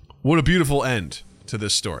 what a beautiful end to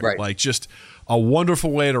this story. Right. Like, just a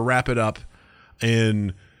wonderful way to wrap it up.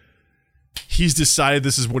 And he's decided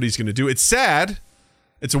this is what he's going to do. It's sad.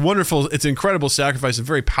 It's an incredible sacrifice and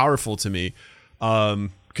very powerful to me.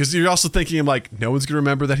 Because you're also thinking, like, no one's going to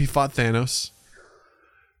remember that he fought Thanos.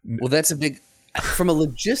 Well, that's a big... From a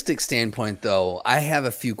logistics standpoint, though, I have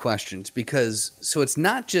a few questions because so it's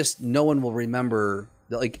not just no one will remember.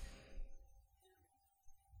 Like,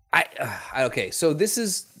 okay, so this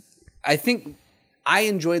is. I think I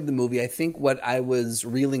enjoyed the movie. I think what I was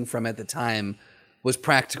reeling from at the time was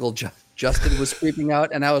practical. Justin was creeping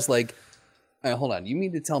out, and I was like, all right, "Hold on, you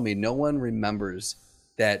mean to tell me no one remembers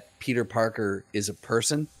that Peter Parker is a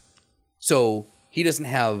person? So he doesn't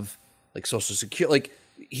have like social security, like."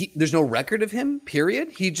 There's no record of him,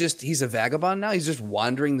 period. He's a vagabond now. He's just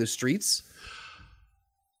wandering the streets.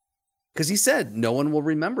 Because he said, no one will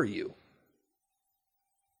remember you.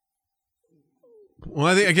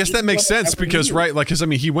 Well, I guess that makes sense because, right, like, because, I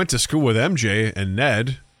mean, he went to school with MJ and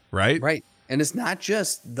Ned, right? Right. And it's not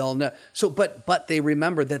just they'll know. So, but they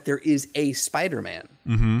remember that there is a Spider-Man.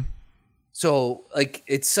 Mm-hmm. So, like,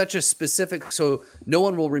 it's such a specific, so no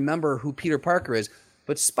one will remember who Peter Parker is.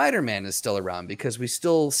 But Spider-Man is still around because we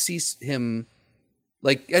still see him,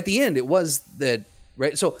 like at the end, it was that,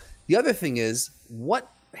 right? So the other thing is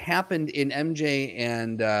what happened in MJ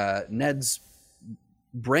and Ned's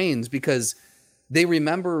brains because they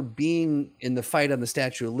remember being in the fight on the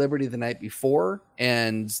Statue of Liberty the night before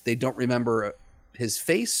and they don't remember his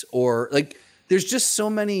face or like, there's just so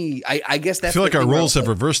many, I guess that's. I feel like our roles have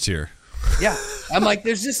reversed here. Yeah. I'm like,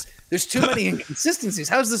 there's too many inconsistencies.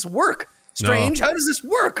 How does this work? Strange. No. How does this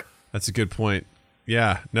work? That's a good point.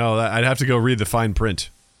 Yeah. No, I'd have to go read the fine print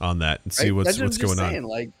on that and see what's going on.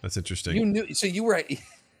 Like, that's interesting. You knew. So you were.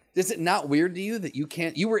 Is it not weird to you that you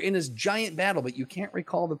can't? You were in his giant battle, but you can't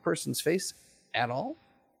recall the person's face at all.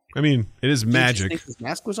 I mean, it is magic. Did you think his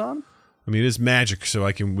mask was on? I mean, it is magic, so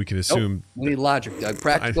we can assume. Nope. We need logic, Doug.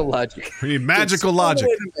 Practical logic. We need magical logic.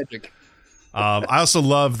 I also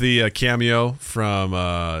love the cameo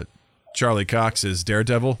from. Charlie Cox as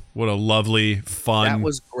Daredevil. What a lovely, fun. That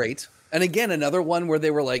was great. And again, another one where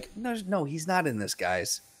they were like, no, he's not in this,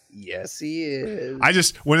 guys. Yes, he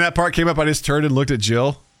is. When that part came up, I just turned and looked at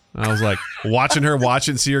Jill. I was like, watching her watch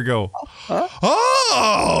and see her go,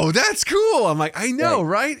 oh, that's cool. I'm like, I know,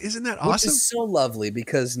 right? Isn't that awesome? Which is so lovely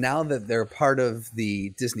because now that they're part of the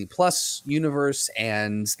Disney Plus universe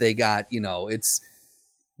and they got, it's,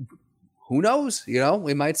 who knows?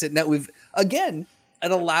 We might sit now.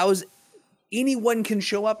 It allows anyone can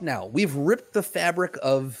show up now. We've ripped the fabric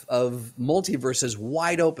of multiverses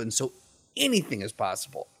wide open, so anything is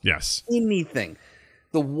possible. Yes. Anything.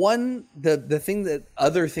 The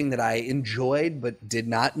other thing that I enjoyed but did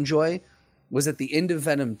not enjoy was at the end of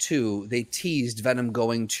Venom 2, they teased Venom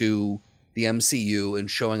going to the MCU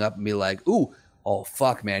and showing up and be like, ooh, oh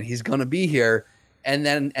fuck, man, he's gonna be here. And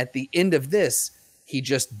then at the end of this, he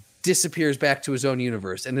just disappears back to his own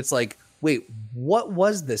universe. And it's like, wait, what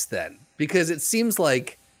was this then? Because it seems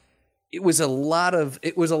like it was a lot of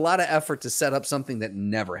effort to set up something that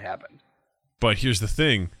never happened. But here's the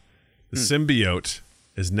thing. The symbiote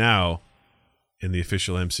is now in the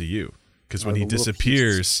official MCU. Because when he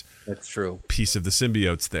disappears, that's true. Piece of the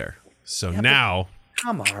symbiote's there. So now.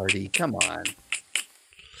 Come on, Hardy. Come on.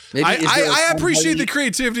 I appreciate the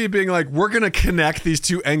creativity of being like, we're going to connect these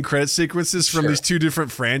two end credit sequences from these two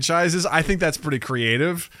different franchises. I think that's pretty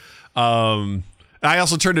creative. I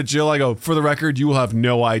also turned to Jill. I go, for the record, you will have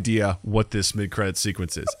no idea what this mid-credit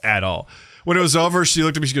sequence is at all. When it was over, she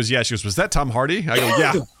looked at me. She goes, yeah. She goes, was that Tom Hardy? I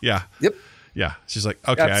go, yeah. Yep. Yeah. She's like,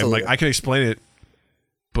 okay. Absolutely. I'm like, I can explain it,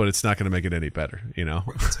 but it's not going to make it any better,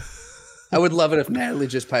 I would love it if Natalie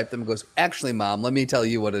just piped them and goes, actually, Mom, let me tell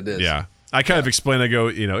you what it is. Yeah. I kind of explained, I go,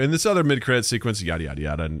 in this other mid-credit sequence, yada, yada,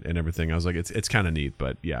 yada, and everything. I was like, it's kind of neat,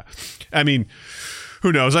 but yeah. I mean,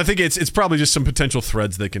 who knows? I think it's probably just some potential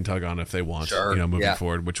threads they can tug on if they want, moving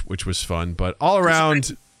forward, which was fun. But all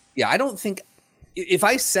around, I don't think if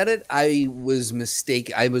I said it, I was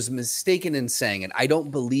mistaken. I was mistaken in saying it. I don't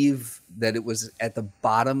believe that it was at the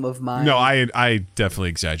bottom of my. No, I definitely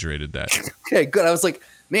exaggerated that. Okay, good. I was like,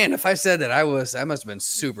 man, if I said that, I must have been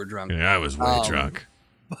super drunk. Yeah, I was way drunk.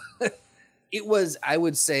 It was. I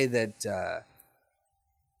would say that.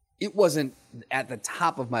 It wasn't at the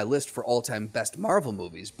top of my list for all-time best Marvel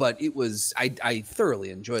movies, but it was. I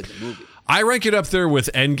thoroughly enjoyed the movie. I rank it up there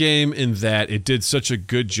with Endgame in that it did such a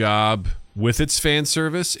good job with its fan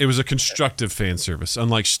service. It was a constructive fan service,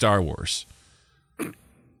 unlike Star Wars. Fucking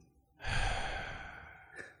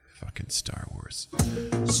fucking Star Wars.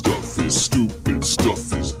 Stuff is stupid,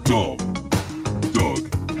 stuff is dumb.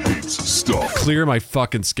 Doug hates stuff. Clear my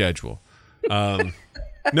fucking schedule.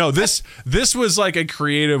 No, this was like a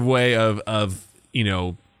creative way of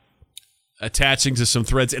attaching to some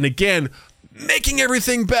threads, and again, making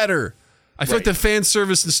everything better. I feel like the fan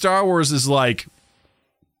service in Star Wars is like,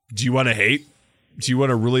 do you want to hate? Do you want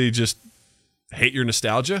to really just hate your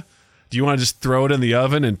nostalgia? Do you want to just throw it in the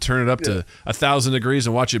oven and turn it up to 1,000 degrees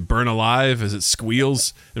and watch it burn alive as it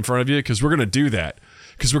squeals in front of you? Because we're going to do that.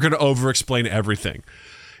 Because we're going to over-explain everything.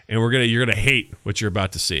 And you're going to hate what you're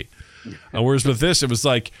about to see. Whereas with this, it was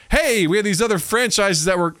like, hey, we had these other franchises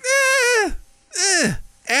that were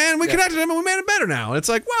and we connected them and we made it better now. And it's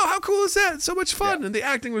like, wow, how cool is that? It's so much fun. And the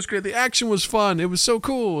acting was great. The action was fun. It was so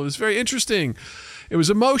cool. It was very interesting. It was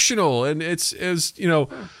emotional. And it was,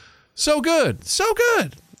 so good. So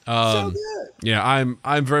good. Yeah,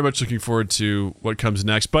 I'm very much looking forward to what comes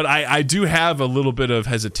next. But I do have a little bit of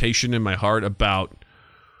hesitation in my heart about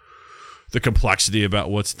the complexity about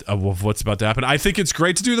what's about to happen. I think it's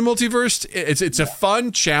great to do the multiverse. It's a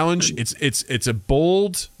fun challenge. It's a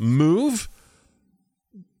bold move,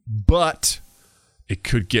 but it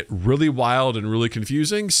could get really wild and really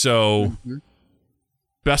confusing. So,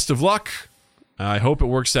 best of luck. I hope it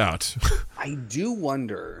works out. I do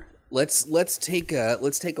wonder. Let's take a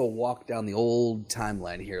walk down the old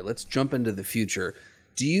timeline here. Let's jump into the future.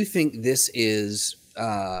 Do you think this is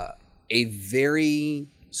a very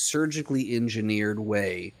surgically engineered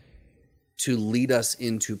way to lead us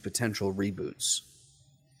into potential reboots?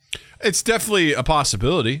 It's definitely a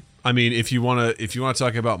possibility. I mean, if you want to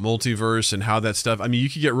talk about multiverse and how that stuff, I mean, you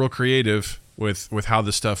could get real creative with how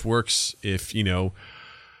this stuff works. If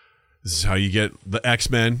this is how you get the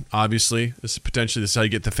X-Men, obviously. This is how you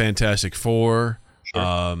get the Fantastic Four. Sure.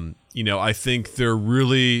 I think they're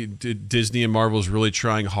really Disney and Marvel is really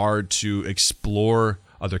trying hard to explore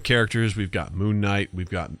other characters. We've got Moon Knight. We've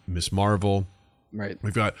got Miss Marvel. Right.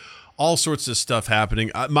 We've got all sorts of stuff happening.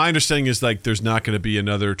 My understanding is like there's not going to be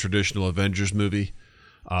another traditional Avengers movie.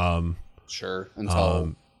 Sure.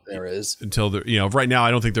 Until there is. Until there, right now I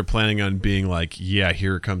don't think they're planning on being like, yeah,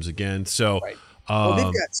 here it comes again. So. Right.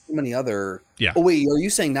 They've got so many other. Yeah. Oh wait, are you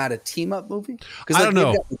saying not a team up movie? I don't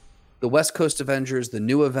know. The West Coast Avengers, the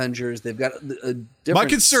New Avengers. They've got a different. My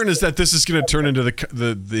concern is that this is going to turn into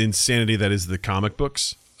the insanity that is the comic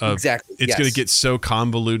books. Exactly. It's going to get so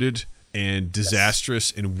convoluted and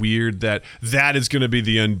disastrous and weird that is going to be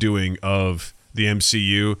the undoing of the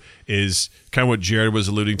MCU. Is kind of what Jared was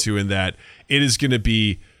alluding to in that it is going to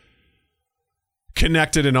be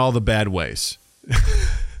connected in all the bad ways.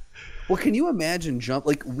 Well, can you imagine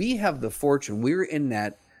we have the fortune. We're in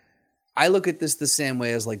that. I look at this the same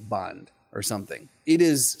way as like Bond or something.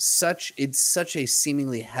 It's such a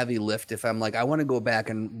seemingly heavy lift. If I'm like, I want to go back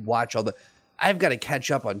and watch I've got to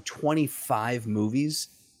catch up on 25 movies.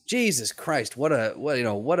 Jesus Christ. What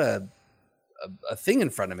a thing in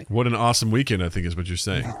front of me. What an awesome weekend, I think is what you're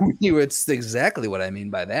saying. It's exactly what I mean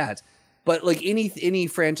by that. But like any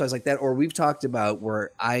franchise like that, or we've talked about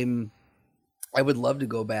where I would love to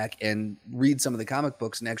go back and read some of the comic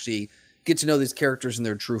books and actually get to know these characters in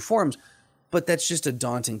their true forms. But that's just a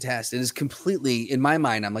daunting task. It is completely, in my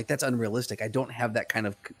mind, I'm like, that's unrealistic. I don't have that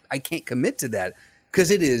I can't commit to that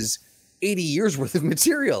because it is 80 years worth of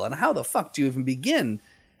material. And how the fuck do you even begin?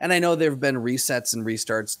 And I know there have been resets and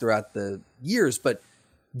restarts throughout the years, but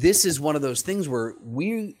this is one of those things where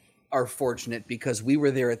we are fortunate because we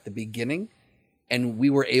were there at the beginning. And we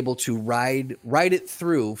were able to ride it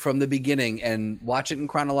through from the beginning and watch it in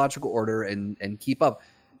chronological order and keep up.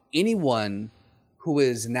 Anyone who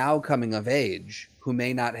is now coming of age, who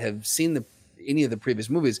may not have seen any of the previous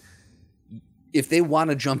movies, if they want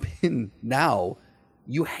to jump in now,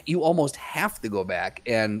 you almost have to go back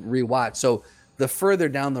and rewatch. So the further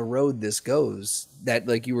down the road this goes, that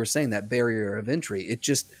like you were saying, that barrier of entry, it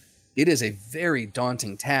is a very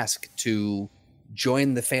daunting task to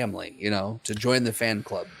join the family, to join the fan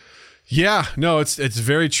club. Yeah, no, it's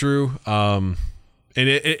very true. And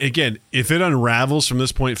it, again, if it unravels from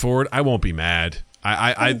this point forward, I won't be mad.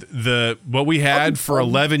 What we had for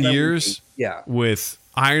 11 years with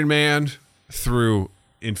Iron Man through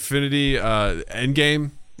Infinity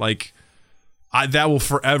Endgame, like that will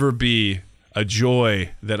forever be a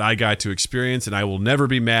joy that I got to experience, and I will never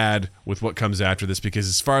be mad with what comes after this because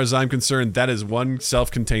as far as I'm concerned, that is one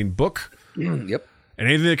self-contained book. Yep. And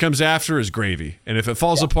anything that comes after is gravy. And if it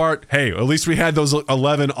falls apart, hey, at least we had those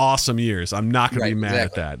 11 awesome years. I'm not going to be mad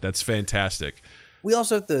at that. That's fantastic. We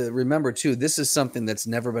also have to remember, too, this is something that's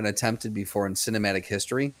never been attempted before in cinematic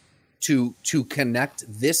history, to connect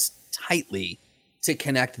this tightly, to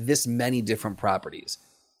connect this many different properties.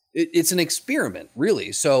 It's an experiment,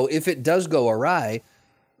 really. So if it does go awry,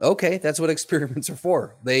 okay, that's what experiments are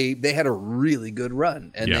for. They had a really good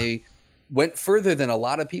run, and they went further than a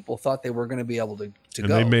lot of people thought they were going to be able to go. And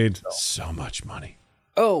they made so much money.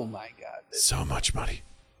 Oh my God. So much money.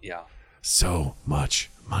 Yeah. So much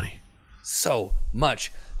money. So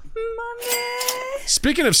much money.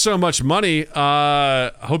 Speaking of so much money,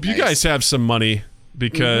 I hope you guys have some money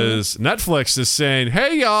because Netflix is saying,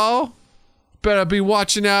 hey, y'all, better be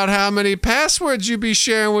watching out how many passwords you be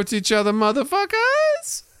sharing with each other,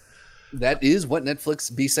 motherfuckers. That is what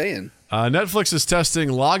Netflix be saying. Netflix is testing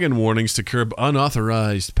login warnings to curb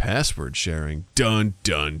unauthorized password sharing. Dun,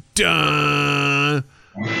 dun, dun.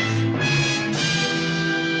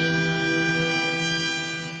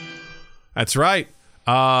 That's right.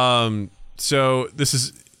 So this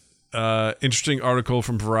is interesting article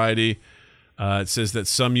from Variety. It says that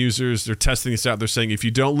some users, they're testing this out. They're saying if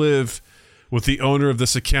you don't live with the owner of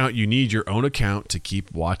this account, you need your own account to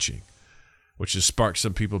keep watching, which has sparked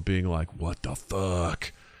some people being like, what the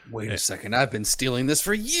fuck? Wait a second. I've been stealing this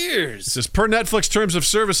for years. It says, per Netflix terms of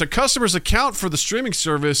service, a customer's account for the streaming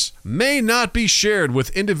service may not be shared with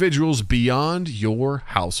individuals beyond your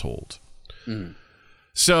household.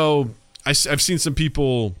 So I've seen some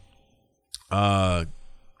people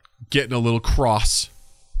getting a little cross.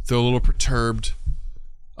 They're a little perturbed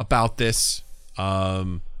about this.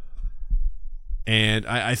 And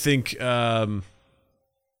I think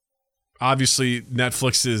obviously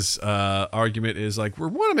Netflix's argument is like, we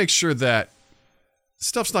want to make sure that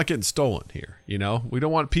stuff's not getting stolen here. You know, we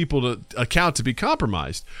don't want people's account to be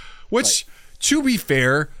compromised, which to be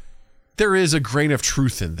fair, there is a grain of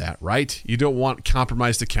truth in that, right? You don't want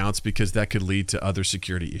compromised accounts because that could lead to other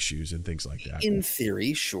security issues and things like that. In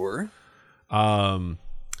theory, sure. But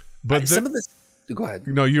some of this, go ahead.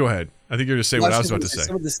 No, you go ahead. I think you're going to say what I was about to say.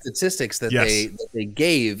 Some of the statistics that they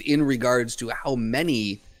gave in regards to how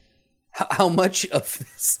much of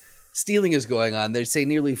this stealing is going on. They say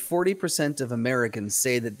nearly 40% of Americans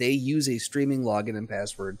say that they use a streaming login and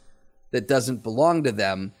password that doesn't belong to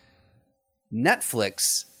them.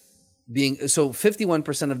 Netflix being so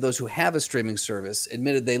 51% of those who have a streaming service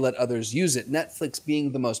admitted they let others use it. Netflix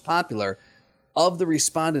being the most popular. Of the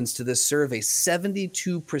respondents to this survey,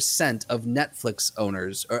 72% of Netflix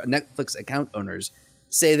owners or Netflix account owners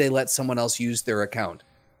say they let someone else use their account.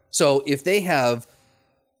 So if they have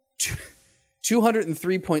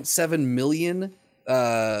 203.7 million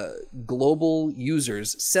global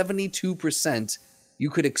users, 72%, you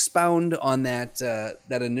could expound on that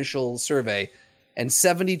initial survey, and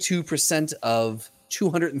 72% of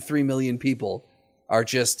 203 million people are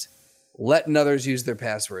just letting others use their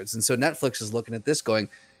passwords. And so Netflix is looking at this going,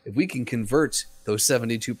 if we can convert those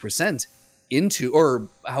 72% into, or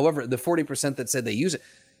however, the 40% that said they use it,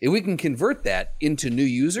 if we can convert that into new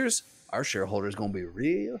users, our shareholders going to be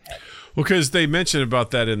real happy. Well, because they mentioned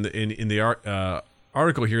about that in the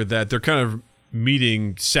article here that they're kind of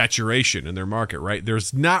meeting saturation in their market, right?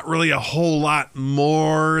 There's not really a whole lot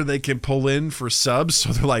more they can pull in for subs.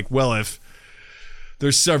 So they're like, well, if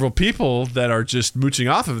there's several people that are just mooching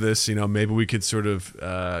off of this, you know, maybe we could sort of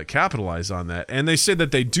capitalize on that. And they said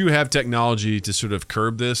that they do have technology to sort of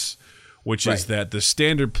curb this, which is that the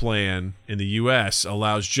standard plan in the US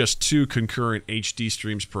allows just 2 concurrent HD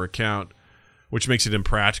streams per account, which makes it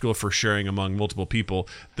impractical for sharing among multiple people.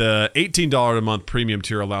 The $18 a month premium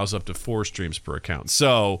tier allows up to 4 streams per account.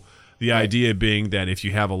 So the idea being that if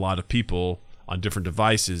you have a lot of people on different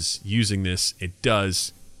devices using this, it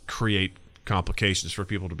does create complications for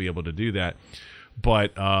people to be able to do that.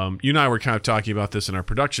 But you and I were kind of talking about this in our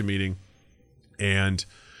production meeting, and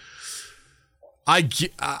I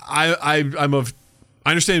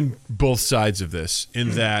understand both sides of this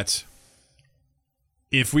in that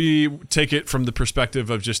if we take it from the perspective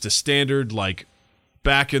of just a standard, like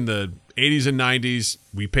back in the 80s and 90s,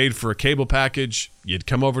 we paid for a cable package, you'd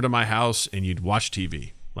come over to my house and you'd watch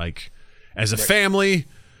TV. Like as a family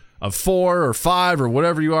of 4 or 5 or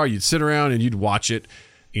whatever you are, you'd sit around and you'd watch it.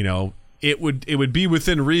 You know, it would be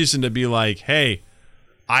within reason to be like, hey,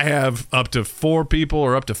 I have up to 4 people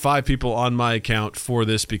or up to 5 people on my account for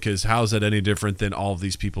this, because how's that any different than all of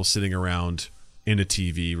these people sitting around in a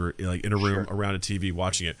TV or like in a room around a TV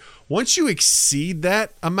watching it? Once you exceed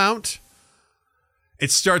that amount,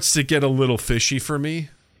 it starts to get a little fishy for me.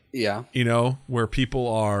 Yeah. You know, where people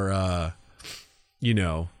are, you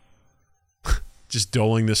know, just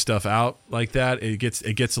doling this stuff out like that. It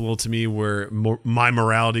gets a little to me where my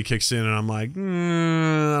morality kicks in, and I'm like,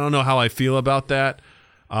 I don't know how I feel about that.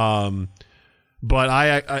 But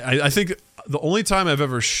I think the only time I've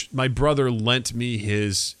ever my brother lent me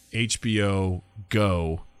his HBO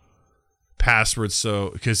Go password, so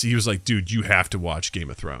because he was like, dude, you have to watch Game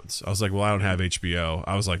of Thrones. I was like, well, I don't have HBO.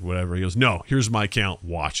 I was like, whatever. He goes, no, here's my account,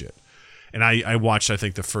 watch it. And I watched, I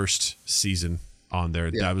think, the first season on there.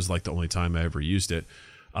 That was like the only time I ever used it.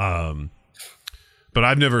 But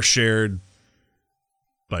I've never shared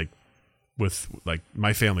like with like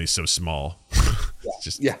my family is so small. It's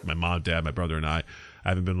just my mom, dad, my brother, and I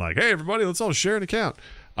haven't been like, hey everybody, let's all share an account.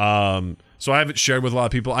 So I haven't shared with a lot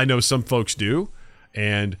of people. I know some folks do.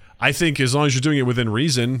 And I think as long as you're doing it within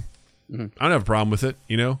reason, I don't have a problem with it,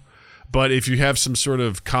 you know? But if you have some sort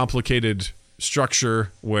of complicated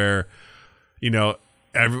structure where, you know,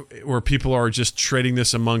 where people are just trading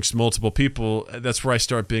this amongst multiple people, that's where I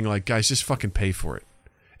start being like, guys, just fucking pay for it.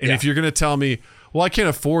 And if you're going to tell me, well, I can't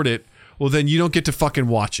afford it, well, then you don't get to fucking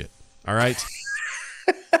watch it. All right?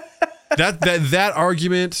 that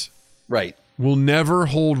argument will never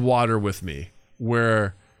hold water with me,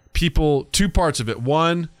 where people, two parts of it.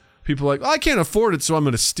 One, people are like, oh, I can't afford it, so I'm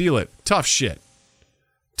going to steal it. Tough shit.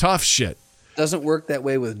 Doesn't work that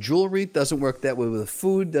way with jewelry. Doesn't work that way with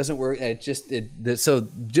food. Doesn't work. So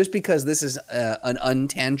just because this is an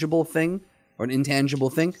intangible thing or an intangible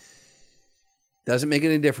thing doesn't make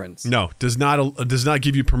any difference. No, does not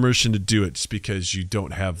give you permission to do it just because you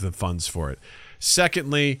don't have the funds for it.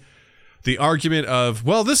 Secondly, the argument of,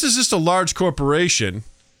 well, this is just a large corporation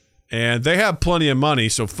and they have plenty of money,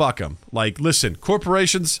 so fuck them. Like, listen,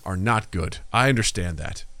 corporations are not good. I understand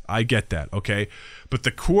that. I get that, okay? But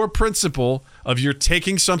the core principle of you're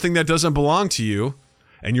taking something that doesn't belong to you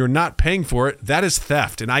and you're not paying for it, that is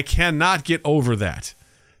theft. And I cannot get over that.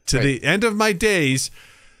 To the end of my days,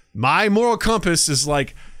 my moral compass is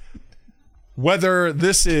like, whether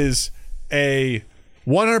this is a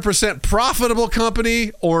 100% profitable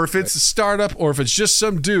company or if it's a startup or if it's just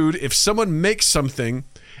some dude, if someone makes something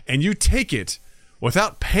and you take it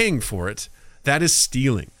without paying for it, that is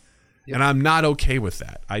stealing. Yep. And I'm not okay with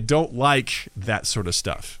that. I don't like that sort of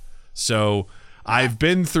stuff. So I've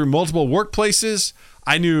been through multiple workplaces.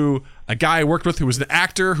 I knew a guy I worked with who was an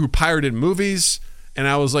actor who pirated movies. And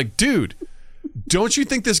I was like, dude, don't you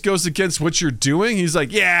think this goes against what you're doing? He's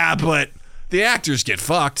like, yeah, but the actors get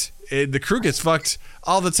fucked. The crew gets fucked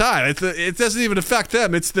all the time. It doesn't even affect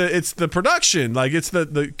them. It's the production. Like, it's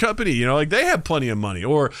the company, you know, like they have plenty of money.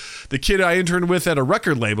 Or the kid I interned with at a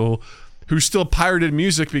record label who still pirated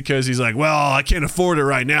music because he's like, well, I can't afford it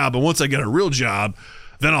right now, but once I get a real job,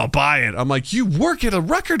 then I'll buy it. I'm like, you work at a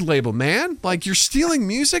record label, man. Like, you're stealing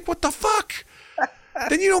music? What the fuck?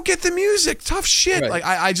 Then you don't get the music. Tough shit. Right. Like,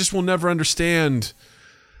 I just will never understand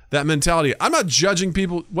that mentality. I'm not judging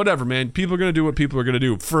people. Whatever, man. People are going to do what people are going to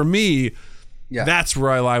do. For me, that's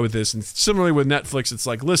where I lie with this. And similarly with Netflix, it's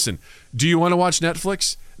like, listen, do you want to watch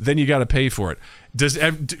Netflix? Then you got to pay for it.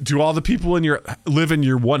 Do all the people live in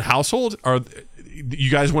your one household? Or you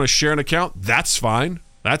guys want to share an account? That's fine.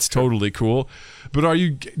 That's totally cool. But are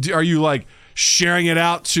you like sharing it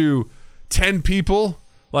out to 10 people?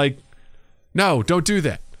 Like, no, don't do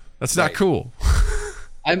that. That's not cool.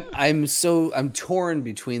 I'm torn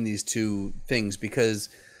between these two things because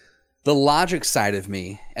the logic side of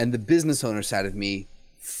me and the business owner side of me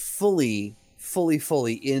fully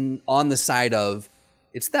in on the side of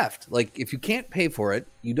it's theft. Like, if you can't pay for it,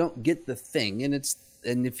 you don't get the thing. And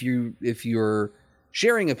if you're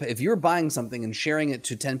sharing if you're buying something and sharing it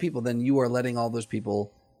to 10 people, then you are letting all those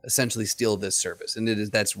people essentially steal this service. And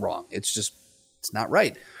that's wrong. It's not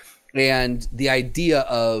right. And the idea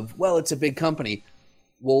of, well, it's a big company.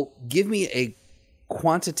 Well, give me a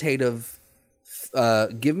quantitative,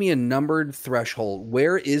 give me a numbered threshold.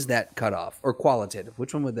 Where is that cutoff? Or qualitative?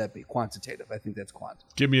 Which one would that be? Quantitative. I think that's quant.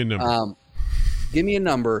 Give me a number. Give me a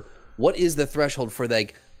number. What is the threshold for,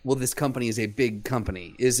 like, well, this company is a big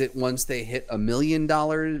company? Is it once they hit $1 million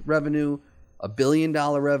revenue, $1 billion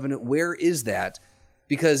revenue? Where is that?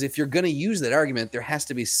 Because if you're going to use that argument, there has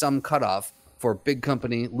to be some cutoff for big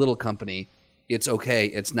company, little company. It's okay.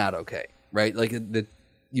 It's not okay. Right? Like,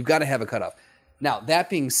 you've got to have a cutoff. Now, that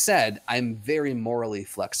being said, I'm very morally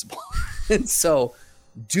flexible. And so,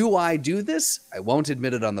 do I do this? I won't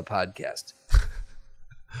admit it on the podcast.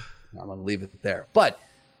 I'm going to leave it there. But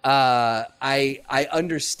I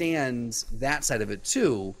understand that side of it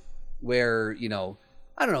too, where, you know,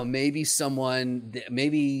 I don't know, maybe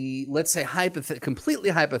let's say completely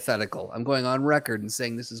hypothetical. I'm going on record and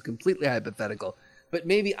saying this is completely hypothetical. But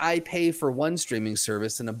maybe I pay for one streaming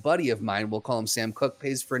service and a buddy of mine, we'll call him Sam Cook,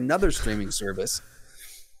 pays for another streaming service.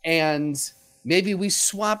 And maybe we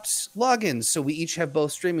swapped logins so we each have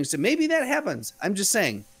both streaming. So maybe that happens. I'm just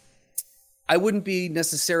saying, I wouldn't be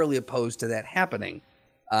necessarily opposed to that happening.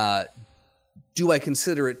 Do I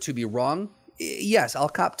consider it to be wrong? Yes, I'll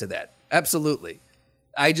cop to that. Absolutely.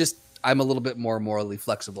 I I'm a little bit more morally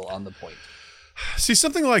flexible on the point. See,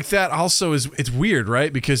 something like that also it's weird,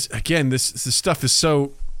 right? Because again, this stuff is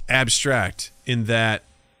so abstract in that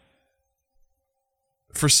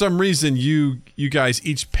for some reason you guys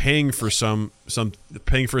each paying for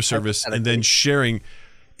paying for a service and then sharing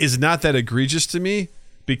is not that egregious to me,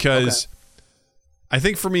 because I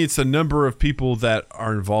think for me it's the number of people that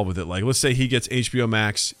are involved with it. Like, let's say he gets HBO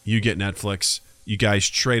Max, you get Netflix, you guys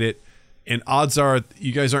trade it, and odds are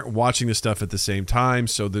you guys aren't watching this stuff at the same time,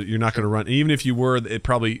 so that you're not going to run. Even if you were, it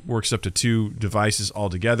probably works up to 2 devices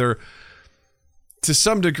altogether. To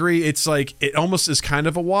some degree, it's like it almost is kind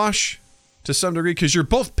of a wash to some degree, because you're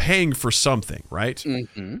both paying for something, right?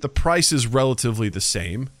 Mm-hmm. The price is relatively the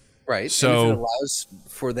same. Right. So and if it allows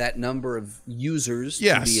for that number of users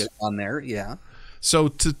to be on there, yeah. So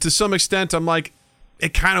to some extent, I'm like,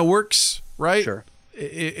 it kind of works, right? Sure.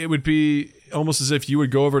 It would be almost as if you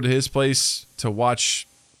would go over to his place to watch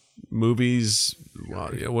movies,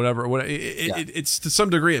 whatever. It's to some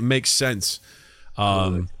degree, it makes sense.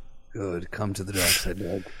 Good. Come to the dark side,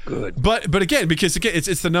 Doug. Good. But again, because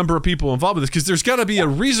it's the number of people involved with this, because there's got to be a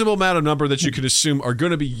reasonable amount of number that you can assume are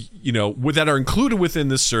going to be, that are included within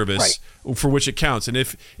this service for which it counts. And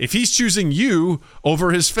if he's choosing you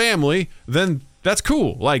over his family, then that's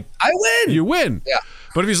cool. Like, I win. You win. Yeah.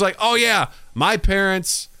 But if he's like, oh yeah, my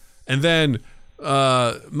parents, and then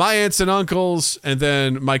my aunts and uncles, and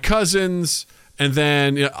then my cousins, and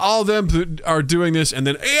then all of them are doing this, and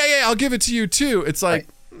then yeah, I'll give it to you too. It's like.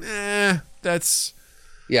 That's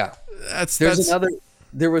another.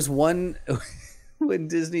 There was one when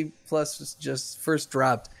Disney Plus was just first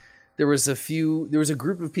dropped. There was a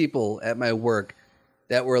group of people at my work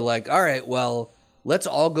that were like, all right, well, let's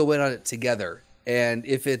all go in on it together. And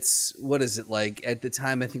if it's, what is it, like at the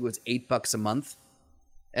time, I think it was $8 a month.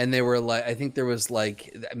 And they were like, I think there was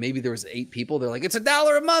like, maybe there was 8 people. They're like, it's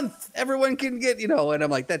 $1 a month. Everyone can get, and I'm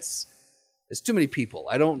like, it's too many people.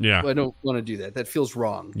 I don't want to do that. That feels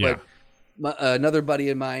wrong. Yeah. But another buddy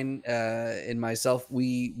of mine and myself,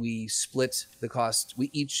 we split the cost. We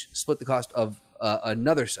each split the cost of a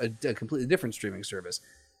completely different streaming service,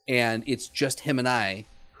 and it's just him and I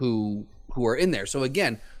who are in there. So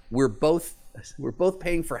again, we're both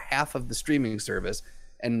paying for half of the streaming service,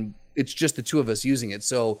 and it's just the two of us using it.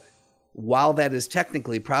 So while that is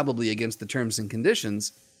technically probably against the terms and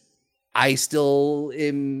conditions, I still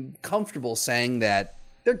am comfortable saying that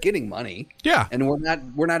they're getting money. Yeah. And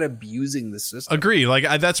we're not abusing the system. Agree. Like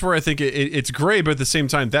that's where I think it's great, but at the same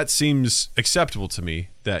time, that seems acceptable to me,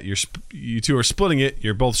 that you two are splitting it.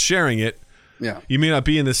 You're both sharing it. Yeah. You may not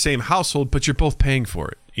be in the same household, but you're both paying for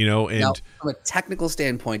it, and now, from a technical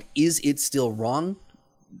standpoint, is it still wrong?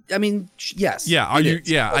 I mean, yes. Yeah. Are you?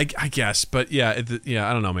 Yeah, I guess. But yeah, I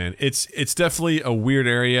don't know, man. It's definitely a weird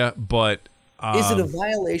area, but is it a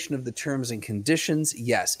violation of the terms and conditions?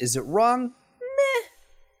 Yes. Is it wrong? Meh.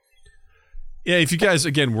 Yeah, if you guys,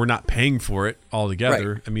 again, we're not paying for it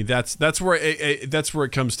altogether. Right. I mean, that's where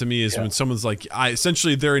it comes to me is when someone's like,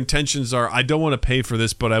 essentially their intentions are, I don't want to pay for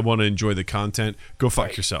this, but I want to enjoy the content. Go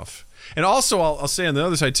fuck yourself. And also, I'll say on the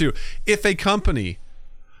other side too, if a company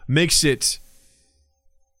makes it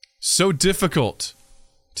so difficult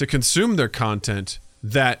to consume their content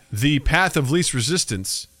that the path of least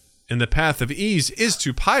resistance and the path of ease is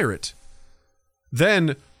to pirate,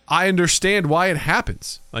 then I understand why it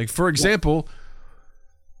happens. Like, for example,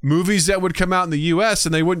 movies that would come out in the US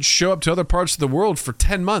and they wouldn't show up to other parts of the world for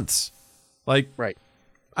 10 months. Like,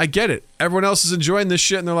 I get it. Everyone else is enjoying this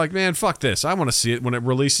shit and they're like, man, fuck this. I want to see it when it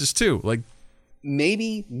releases too. Like,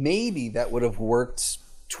 maybe that would have worked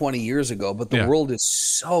 20 years ago, but the world is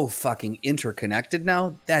so fucking interconnected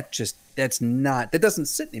now that doesn't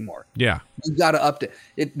sit anymore. Yeah, you've got to update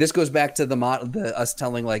it. This goes back to us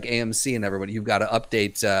telling like AMC and everybody, you've got to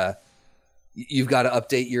update. You've got to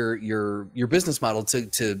update your business model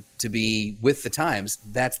to be with the times.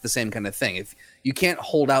 That's the same kind of thing. If you can't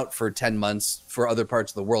hold out for 10 months for other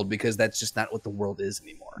parts of the world, because that's just not what the world is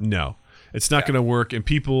anymore. No, it's not going to work, and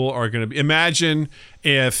people are going to be. Imagine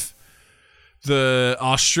if the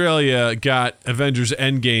Australia got Avengers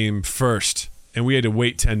Endgame first, and we had to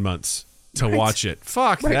wait 10 months to watch it.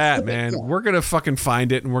 Fuck that, man. We're gonna fucking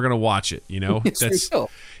find it and we're gonna watch it. That's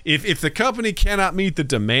if the company cannot meet the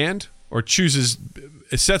demand or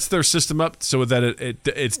it sets their system up so that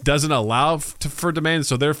it doesn't allow for demand,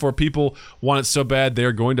 so therefore people want it so bad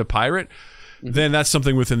they're going to pirate. Then that's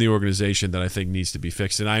something within the organization that I think needs to be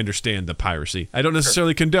fixed. And I understand the piracy. I don't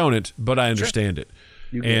necessarily condone it, but I understand it.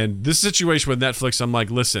 And this situation with Netflix, I'm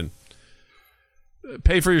like, listen,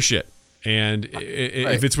 pay for your shit. And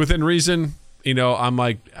if it's within reason, I'm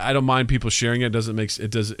like, I don't mind people sharing it.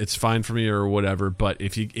 It's fine for me or whatever. But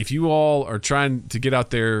if you all are trying to get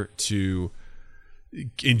out there to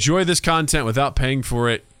enjoy this content without paying for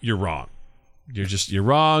it, you're wrong. You're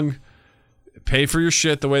wrong. Pay for your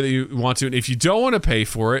shit the way that you want to. And if you don't want to pay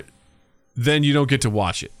for it, then you don't get to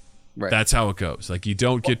watch it. Right. That's how it goes. Like, you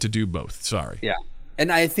don't get to do both. Sorry. Yeah.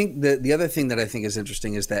 And I think the other thing that I think is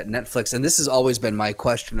interesting is that Netflix, and this has always been my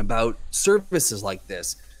question about services like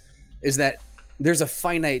this, is that there's a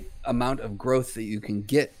finite amount of growth that you can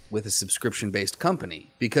get with a subscription-based company,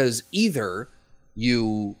 because either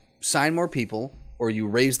you sign more people or you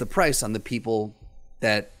raise the price on the people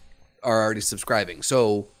that are already subscribing.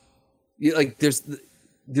 So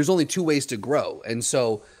there's only two ways to grow. And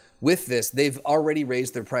so with this, they've already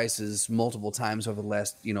raised their prices multiple times over the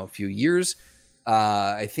last, few years.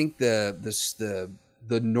 I think the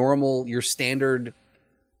normal, your standard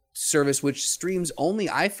service, which streams only,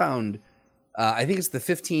 I found, I think it's like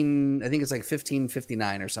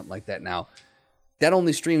 $15.59 or something like that now. That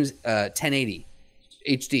only streams 1080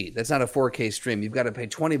 HD. That's not a 4K stream. You've got to pay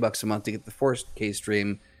 $20 a month to get the 4K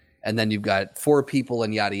stream, and then you've got 4 people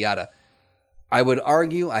and yada yada. I would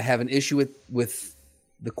argue I have an issue with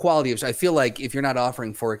the quality of. I feel like if you're not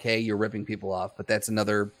offering 4K, you're ripping people off. But that's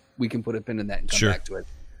another. We can put a pin in that and come back to it.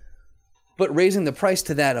 But raising the price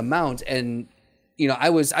to that amount, and I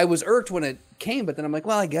was irked when it came, but then I'm like,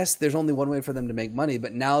 well, I guess there's only one way for them to make money.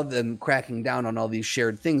 But now them cracking down on all these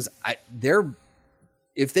shared things,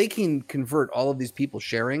 if they can convert all of these people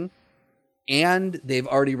sharing, and they've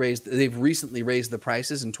recently raised the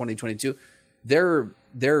prices in 2022,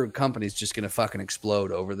 their company's just going to fucking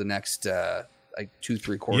explode over the next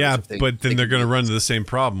 2-3 quarters. Yeah, but then they're going to run into the same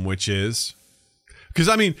problem, which is because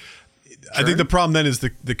I think the problem then is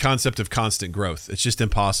the concept of constant growth. It's just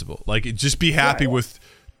impossible. Like, just be happy with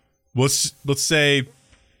let's say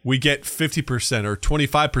we get 50% or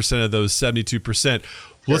 25% of those 72%.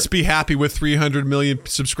 Let's be happy with 300 million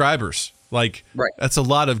subscribers. Like, that's a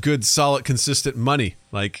lot of good, solid, consistent money.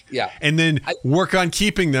 Like, and then work on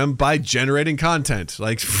keeping them by generating content.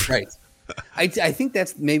 Like, right. I think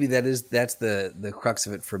that's the crux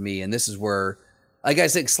of it for me. And this is where, like I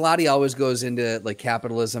said, Slotty always goes into like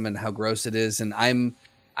capitalism and how gross it is. And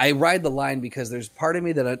I ride the line because there's part of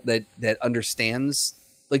me that understands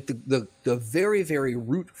like the very, very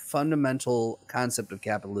root fundamental concept of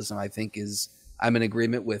capitalism. I think I'm in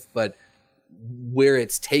agreement with, but where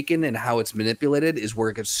it's taken and how it's manipulated is where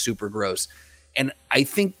it gets super gross. And I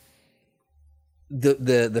think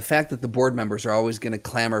the fact that the board members are always going to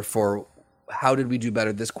clamor for how did we do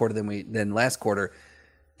better this quarter than last quarter,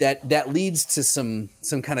 that leads to some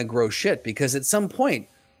kind of gross shit, because at some point,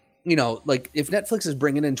 like if Netflix is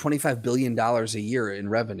bringing in $25 billion a year in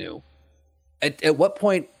revenue, at what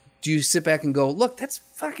point do you sit back and go, look, that's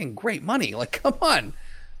fucking great money. Like, come on.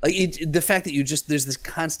 Like the fact that there's this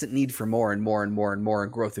constant need for more and more and more and more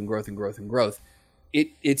and growth and growth and growth and growth,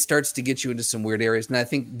 it starts to get you into some weird areas. And I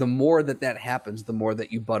think the more that happens, the more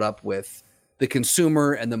that you butt up with the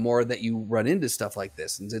consumer and the more that you run into stuff like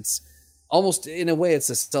this. And it's almost, in a way, it's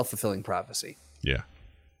a self-fulfilling prophecy. Yeah.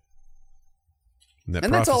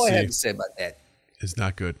 And that's all I had to say about that. It's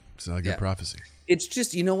not good. It's not a good prophecy. It's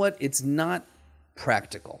just, you know what? It's not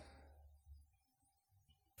practical.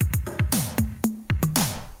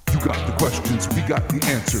 You got the questions, we got the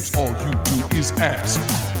answers. All you do is ask.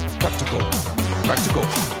 Practical, practical,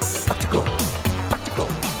 practical, practical,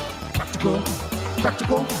 practical,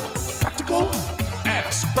 practical, practical.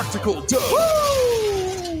 Ask Practical Doug.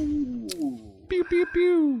 Pew, pew,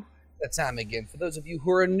 pew. That time again. For those of you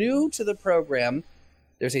who are new to the program,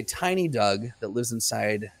 there's a tiny Doug that lives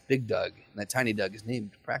inside Big Doug. And that tiny Doug is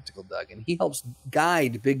named Practical Doug. And he helps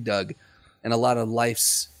guide Big Doug in a lot of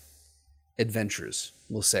life's adventures,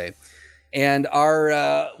 we'll say. And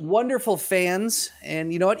our wonderful fans,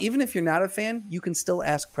 and you know what, even if you're not a fan, you can still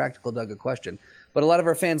ask Practical Doug a question. But a lot of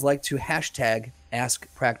our fans like to hashtag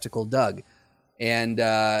Ask Practical Doug. And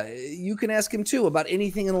you can ask him too about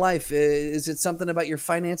anything in life. Is it something about your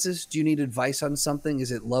finances? Do you need advice on something?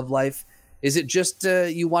 Is it love life? Is it just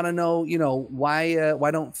you want to know,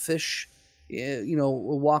 why don't fish,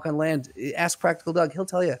 walk on land? Ask Practical Doug. He'll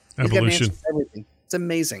tell you. He's got an answer to everything. It's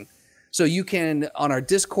amazing. So you can, on our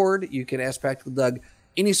Discord, you can ask Practical Doug.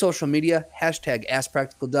 Any social media, hashtag Ask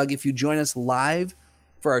Practical Doug. If you join us live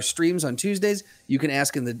for our streams on Tuesdays, you can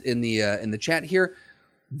ask in the chat here.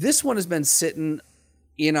 This one has been sitting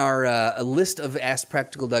in our a list of Ask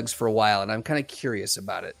Practical Dougs for a while, and I'm kind of curious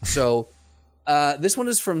about it. So this one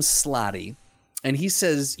is from Slotty, and he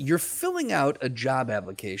says, you're filling out a job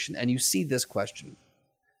application, and you see this question.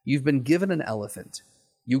 You've been given an elephant.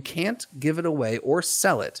 You can't give it away or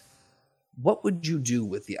sell it. what would you do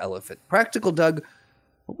with the elephant? Practical Doug,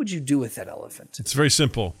 what would you do with that elephant? It's very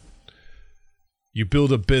simple. You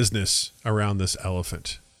build a business around this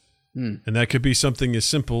elephant. And that could be something as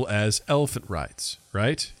simple as elephant rides,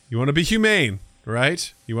 right? You want to be humane,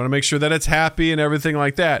 right? You want to make sure that it's happy and everything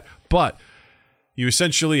like that. But you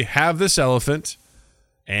essentially have this elephant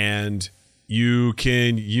and you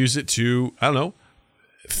can use it to, I don't know,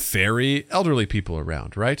 ferry elderly people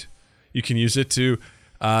around, right? You can use it to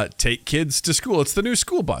take kids to school. It's the new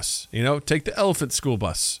school bus, take the elephant school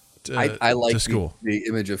bus. I like to school. The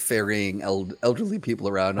image of ferrying elderly people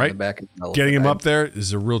around on the back of an elephant. Getting them up there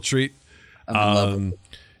is a real treat.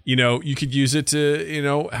 You could use it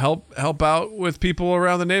to, help out with people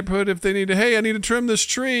around the neighborhood if they need to. Hey, I need to trim this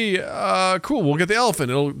tree. Cool. We'll get the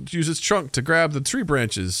elephant. It'll use its trunk to grab the tree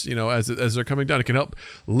branches, as they're coming down. It can help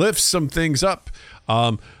lift some things up.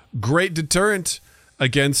 Great deterrent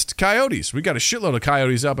against coyotes. We got a shitload of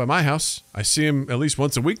coyotes out by my house. I see them at least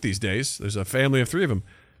once a week these days. There's a family of 3 of them.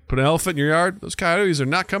 Put an elephant in your yard, those coyotes are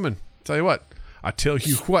not coming. Tell you what. Tell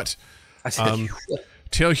you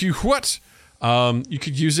what. You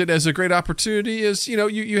could use it as a great opportunity.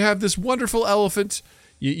 You have this wonderful elephant.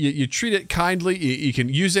 You treat it kindly. You can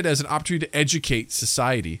use it as an opportunity to educate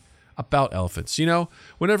society about elephants.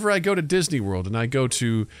 Whenever I go to Disney World and I go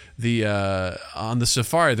to on the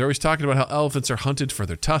safari, they're always talking about how elephants are hunted for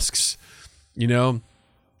their tusks,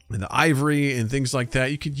 and the ivory and things like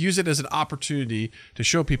that. You could use it as an opportunity to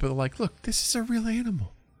show people that, like, look, this is a real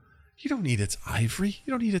animal. You don't need its ivory.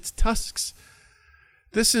 You don't need its tusks.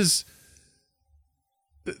 This is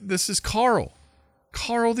Carl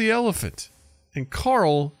the elephant. And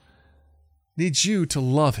Carl needs you to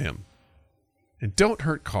love him. And don't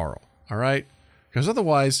hurt Carl, all right? Because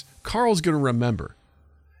otherwise, Carl's going to remember.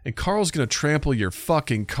 And Carl's going to trample your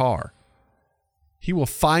fucking car. He will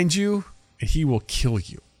find you and he will kill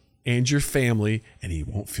you and your family, and he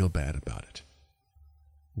won't feel bad about it.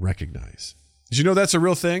 Recognize. Did you know that's a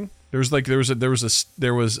real thing? There was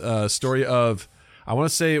a story of, I want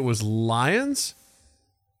to say it was lions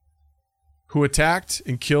who attacked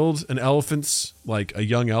and killed a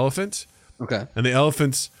young elephant. Okay. And the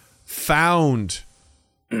elephants found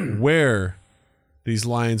where these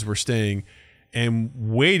lions were staying and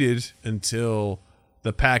waited until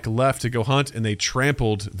the pack left to go hunt, and they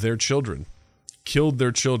trampled their children, killed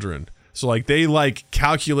their children. So they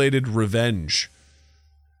calculated revenge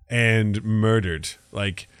and murdered.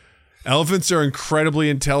 Elephants are incredibly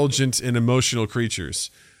intelligent and emotional creatures.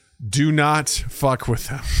 Do not fuck with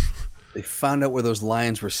them. They found out where those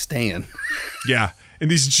lions were staying. Yeah. And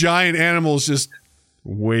these giant animals just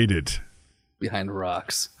waited behind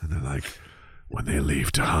rocks. And they're like, when they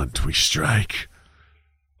leave to hunt, we strike.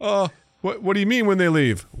 Oh, what do you mean when they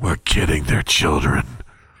leave? We're getting their children.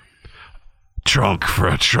 Trunk for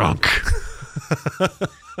a trunk.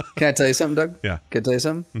 Can I tell you something, Doug? Yeah. Can I tell you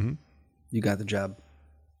something? Mm-hmm. You got the job.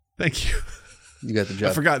 Thank you. You got the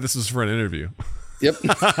job. I forgot this was for an interview. Yep.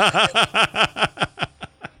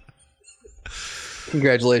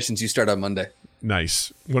 Congratulations. You start on Monday.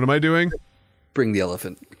 Nice. What am I doing? Bring the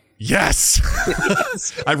elephant. Yes.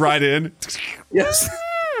 I ride in. Yes.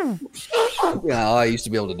 Yeah, I used to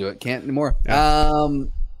be able to do it. Can't anymore. Yeah.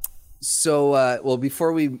 So,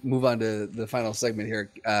 before we move on to the final segment here,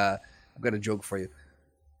 I've got a joke for you.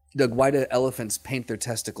 Doug, why do elephants paint their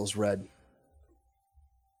testicles red?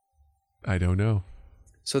 I don't know.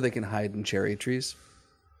 So they can hide in cherry trees.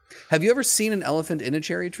 Have you ever seen an elephant in a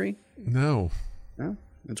cherry tree? No. No,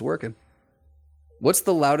 it's working. What's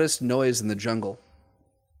the loudest noise in the jungle?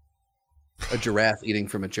 A giraffe eating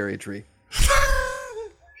from a cherry tree.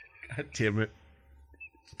 God damn it.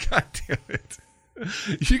 God damn it.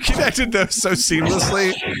 You connected those so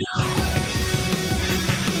seamlessly.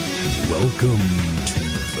 Welcome to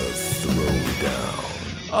the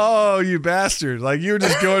Throwdown. Oh, you bastard. You were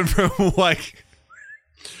just going from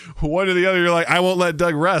one to the other. You're like, I won't let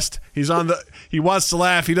Doug rest. He wants to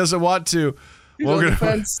laugh. He doesn't want to. We're gonna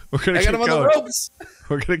I got him on the ropes.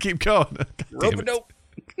 We're going to keep going. Rope a dope.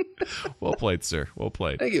 Well played, sir. Well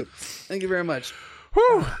played. Thank you. Thank you very much.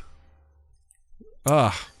 Whew.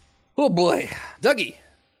 Oh boy. Dougie.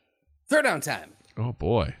 Throwdown time. Oh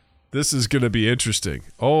boy. This is going to be interesting.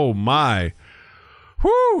 Oh my.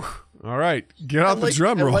 Whew. All right. Get out the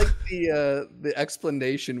drum roll. I like the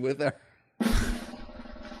explanation with our...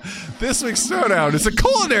 This week's Throwdown is a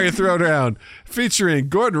culinary throwdown featuring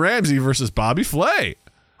Gordon Ramsay versus Bobby Flay.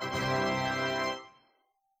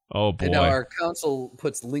 Oh boy. And now our council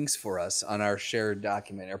puts links for us on our shared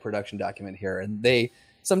document, our production document here, and they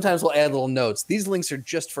sometimes will add little notes. These links are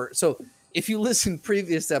just for... So if you listen to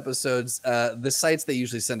previous episodes, the sites they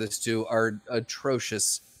usually send us to are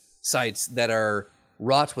atrocious sites that are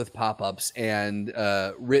wrought with pop-ups and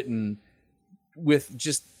written with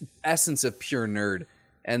just essence of pure nerd.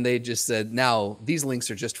 And they just said, now these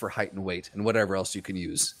links are just for height and weight and whatever else you can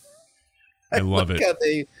use. I love it. How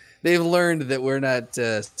they've learned that we're not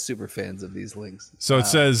super fans of these links. So it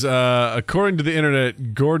says, according to the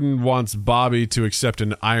internet, Gordon wants Bobby to accept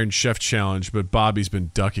an Iron Chef challenge, but Bobby's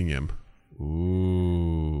been ducking him.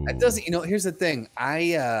 Ooh. It doesn't. Here's the thing.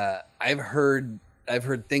 I've heard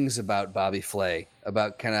things about Bobby Flay,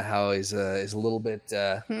 about kind of how he's a little bit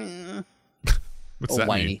What's that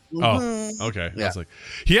whiny. mean? Oh, okay. Yeah. I was like,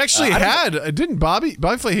 he actually didn't Bobby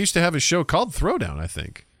Flay used to have a show called Throwdown, I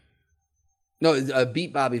think. No,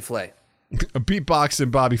 Beat Bobby Flay. A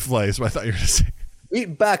beatboxing Bobby Flay is what I thought you were going to say.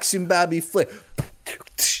 Beatboxing Bobby Flay.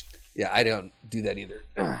 Yeah, I don't do that either.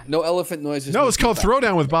 No elephant noises. No, it's called beatbox.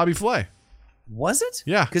 Throwdown with Bobby Flay. Was it?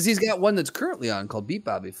 Yeah. Because he's got one that's currently on called Beat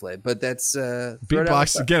Bobby Flay, but that's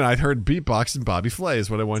Beatbox again. I'd heard beatboxing Bobby Flay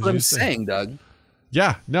is what I wanted That's what you I'm to say. saying, Doug.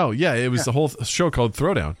 Yeah, no, yeah, it was the whole show called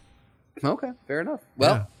Throwdown. Okay, fair enough.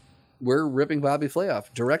 Well, Yeah. we're ripping Bobby Flay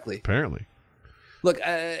off directly. Apparently. Look,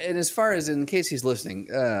 and as far as in case he's listening,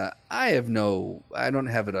 I don't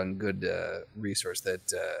have it on good resource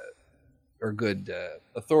that or good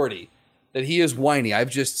authority that he is whiny.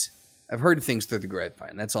 I've heard things through the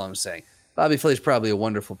grapevine. That's all I'm saying. Bobby Flay is probably a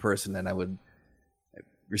wonderful person, and I would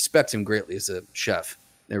respect him greatly as a chef.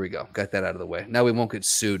 There we go. Got that out of the way. Now we won't get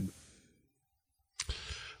sued.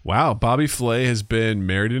 Wow, Bobby Flay has been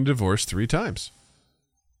married and divorced 3 times.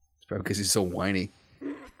 It's probably because he's so whiny.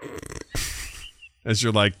 As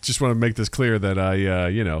you're like, just want to make this clear that I,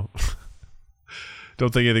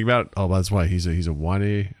 don't think anything about it. Oh, that's why he's a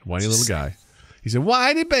whiny little guy. He's a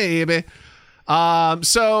whiny baby.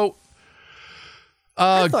 So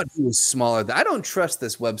I thought he was smaller. I don't trust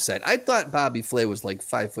this website. I thought Bobby Flay was like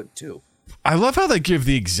 5'2". I love how they give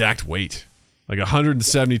the exact weight, like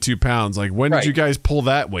 172 pounds. Like, when did you guys pull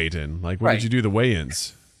that weight in? Like, when did you do the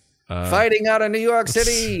weigh-ins? Fighting out of New York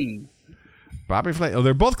City. Bobby Flay. Oh,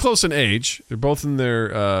 they're both close in age. They're both in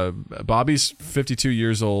their. Bobby's 52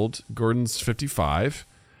 years old. Gordon's 55.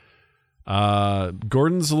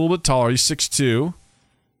 Gordon's a little bit taller. He's 6'2".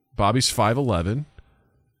 Bobby's 5'11".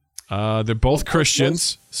 They're both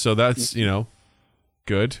Christians, so that's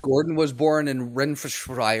good. Gordon was born in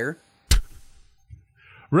Renfrewshire.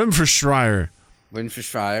 Renfrewshire.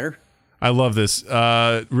 I love this.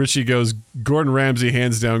 Richie goes, Gordon Ramsay,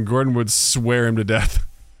 hands down. Gordon would swear him to death.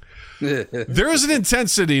 There is an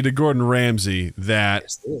intensity to Gordon Ramsay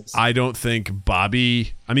that I don't think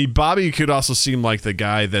Bobby... I mean, Bobby could also seem like the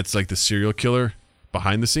guy that's like the serial killer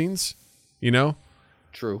behind the scenes,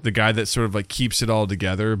 True. The guy that sort of like keeps it all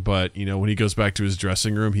together, but when he goes back to his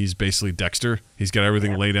dressing room, he's basically Dexter. He's got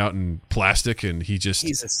everything laid out in plastic, and he's a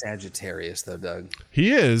Sagittarius, though, Doug.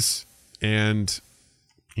 He is, and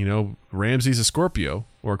Ramsey's a Scorpio,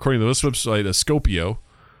 or according to this website, a Scopio.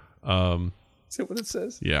 Is that what it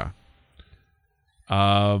says? Yeah.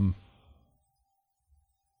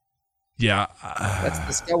 Yeah. That's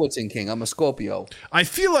the Skeleton King. I'm a Scorpio. I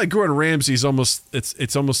feel like Gordon Ramsay's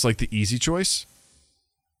it's almost like the easy choice.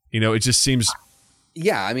 It just seems.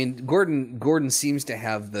 Yeah, I mean, Gordon seems to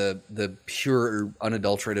have the pure,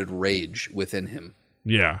 unadulterated rage within him.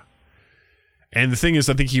 Yeah. And the thing is,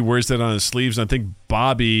 I think he wears that on his sleeves. And I think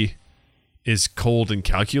Bobby is cold and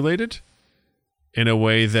calculated in a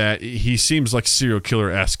way that he seems like serial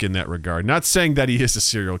killer-esque in that regard. Not saying that he is a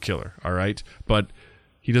serial killer, all right? But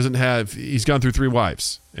he's gone through 3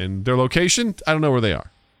 wives. And their location, I don't know where they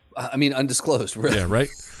are. I mean, undisclosed, really. Yeah, right?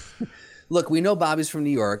 Look, we know Bobby's from New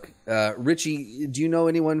York. Richie, do you know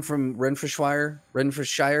anyone from Renfrewshire?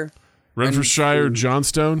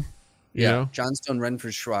 Johnstone? Yeah, Johnstone,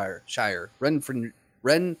 Renfrewshire. Renfrewshire.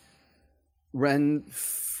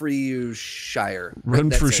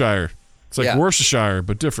 It's like Worcestershire,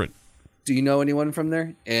 but different. Do you know anyone from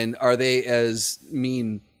there? And are they as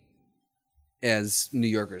mean as New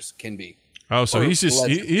Yorkers can be? Oh, so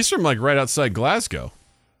he's from like right outside Glasgow.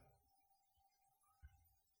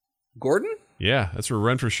 Gordon? Yeah, that's where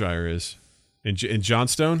Renfrewshire is. In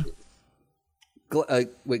Johnstone?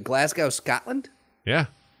 Glasgow, Scotland? Yeah.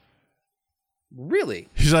 Really?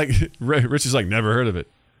 He's like, Rich is like, never heard of it.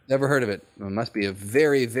 Never heard of it. Well, it must be a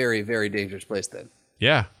very, very, very dangerous place then.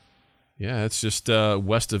 Yeah. Yeah, it's just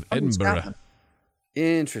west of Edinburgh.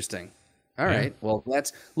 Interesting. All right. Well,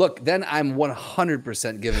 then I'm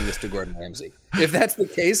 100% giving this to Gordon Ramsay. If that's the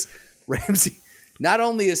case, Ramsay, not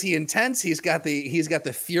only is he intense, he's got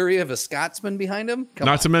the fury of a Scotsman behind him.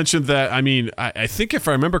 Not to mention that, I mean, I think if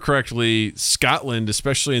I remember correctly, Scotland,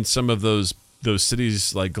 especially in some of those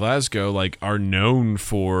cities like Glasgow, like are known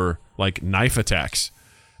for like knife attacks.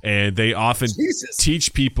 and they often Jesus.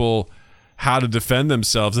 teach people how to defend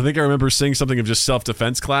themselves. I think I remember seeing something of just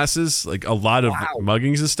self-defense classes. Like a lot of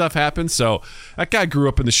muggings and stuff happen. So that guy grew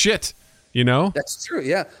up in the shit, you know? That's true,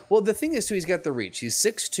 yeah. Well, the thing is, too, he's got the reach. He's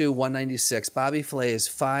 6'2", 196. Bobby Flay is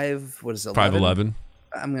 5'11"?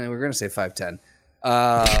 We're gonna say 5'10".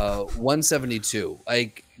 172.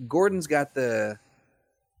 Like Gordon's got the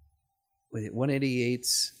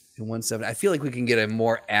 188s and 170. I feel like we can get a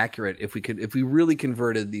more accurate if we really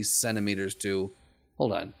converted these centimeters to.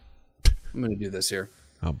 Hold on, I'm gonna do this here.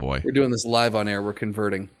 Oh boy, we're doing this live on air. We're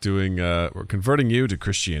converting. We're converting you to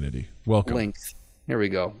Christianity. Welcome. Length. Here we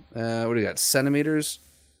go. What do we got? Centimeters.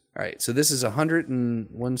 All right. So this is 100 and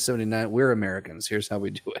 179. We're Americans. Here's how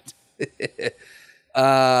we do it.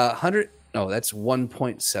 100. No, that's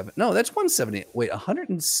 1.7. No, that's 170. Wait,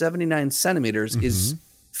 179 centimeters is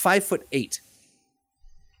 5'8".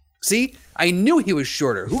 See, I knew he was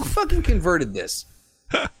shorter. Who fucking converted this?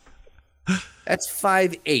 That's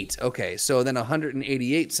 5'8". Okay, so then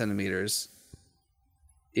 188 centimeters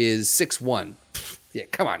is 6'1". Yeah,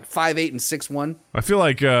 come on, 5'8" and 6'1". I feel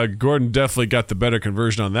like Gordon definitely got the better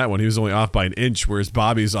conversion on that one. He was only off by an inch, whereas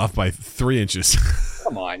Bobby's off by 3 inches.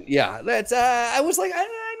 Come on, yeah, that's. I was like, I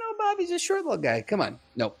know Bobby's a short little guy. Come on,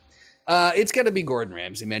 no, it's got to be Gordon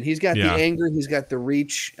Ramsay, man. He's got the anger, he's got the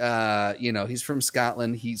reach. He's from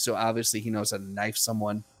Scotland. So obviously he knows how to knife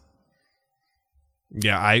someone.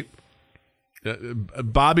 Yeah,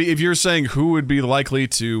 Bobby, if you're saying who would be likely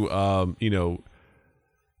to,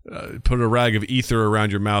 put a rag of ether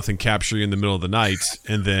around your mouth and capture you in the middle of the night,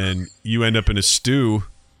 and then you end up in a stew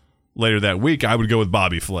later that week, I would go with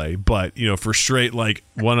Bobby Flay. But, for straight, like,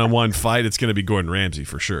 one-on-one fight, it's going to be Gordon Ramsay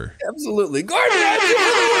for sure. Absolutely. Gordon Ramsay!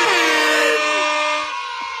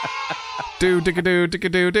 Do.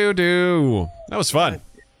 That was fun.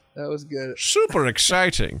 That was good. Super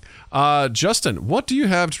exciting. Justin, what do you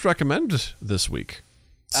have to recommend this week?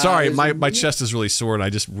 Sorry, my chest is really sore, and I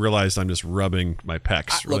just realized I'm just rubbing my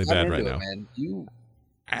pecs really bad right now. Man.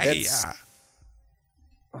 I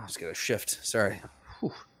was going to shift. Sorry.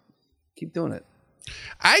 Whew. Keep doing it.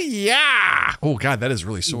 Oh, God, that is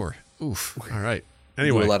really sore. Oof. All right.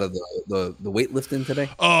 Anyway. You do a lot of the weightlifting today?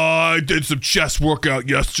 I did some chest workout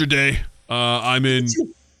yesterday. I'm in...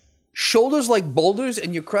 Shoulders like boulders,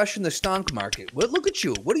 and you're crushing the stonk market. Look at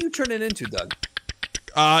you. What are you turning into, Doug?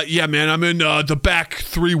 Yeah, man, I'm in the back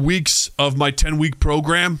 3 weeks of my 10-week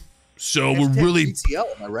program. So we're really, PTL,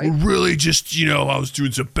 am I right? we're really just, I was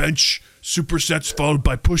doing some bench supersets followed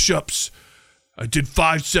by push-ups. I did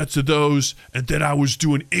 5 sets of those, and then I was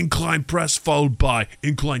doing incline press followed by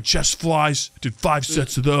incline chest flies. Did 5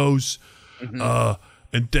 sets of those.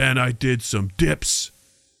 And then I did some dips.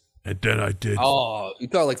 And then I did... Oh, you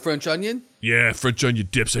thought like French onion? Yeah, French onion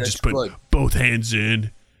dips. That's I just put both hands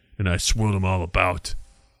in, and I swirled them all about.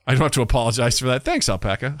 I don't have to apologize for that. Thanks,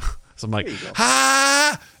 Alpaca. So I'm like,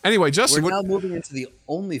 Anyway, Justin. We're now moving into the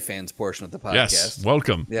OnlyFans portion of the podcast. Yes,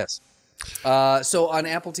 welcome. Yes. So on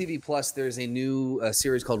Apple TV Plus, there's a new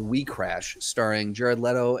series called We Crash, starring Jared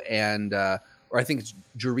Leto and, or I think it's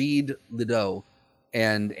Jared Leto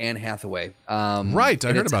and Anne Hathaway. Right,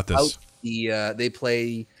 I heard about this. They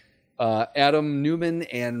play Adam Newman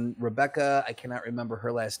and Rebecca. I cannot remember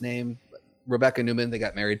her last name. Rebecca Newman. They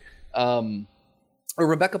got married. Or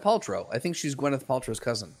Rebecca Paltrow. I think she's Gwyneth Paltrow's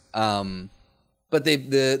cousin. But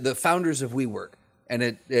the founders of WeWork, and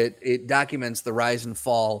it documents the rise and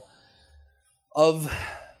fall of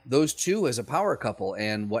those two as a power couple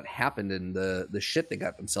and what happened and the shit they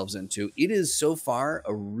got themselves into. It is so far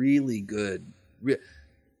a really good.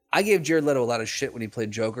 I gave Jared Leto a lot of shit when he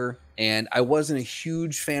played Joker, and I wasn't a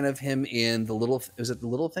huge fan of him in The Little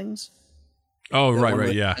Things? Oh,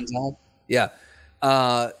 right, yeah. Yeah.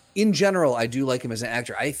 In general, I do like him as an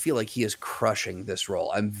actor. I feel like he is crushing this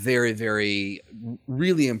role. I'm very, very,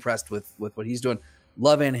 really impressed with what he's doing.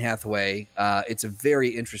 Love Anne Hathaway. It's a very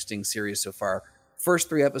interesting series so far. First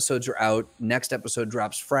 3 episodes are out. Next episode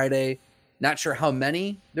drops Friday. Not sure how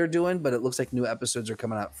many they're doing, but it looks like new episodes are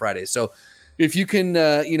coming out Friday. So if you can,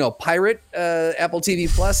 pirate Apple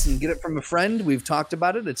TV Plus and get it from a friend, we've talked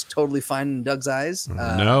about it. It's totally fine in Doug's eyes.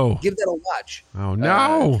 No. Give that a watch. Oh,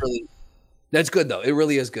 no. That's good, though. It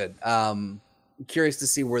really is good. Curious to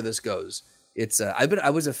see where this goes. It's I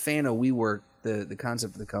was a fan of WeWork, the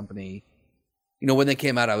concept of the company. When they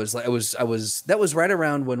came out, I was that was right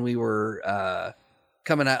around when we were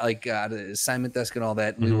coming out out of the assignment desk and all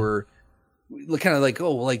that. And we were kind of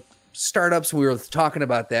like startups. We were talking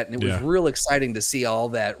about that, and it was real exciting to see all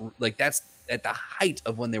that. Like that's at the height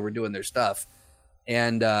of when they were doing their stuff,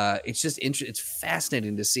 and it's just it's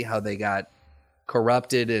fascinating to see how they got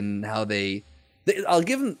corrupted and how they I'll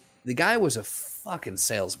give them the guy was a fucking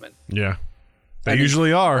salesman. Yeah. They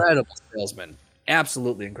usually are. Incredible salesman.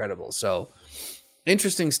 Absolutely incredible. So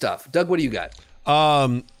interesting stuff. Doug, what do you got?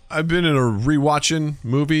 I've been in a rewatching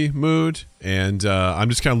movie mood, and I'm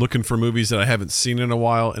just kind of looking for movies that I haven't seen in a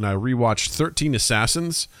while, and I rewatched 13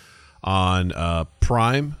 Assassins on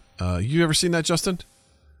Prime. You ever seen that, Justin?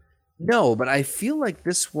 No, but I feel like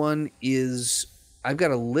this one is... I've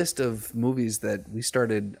got a list of movies that we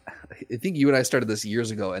started... I think you and I started this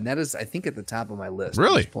years ago, and that is, I think, at the top of my list.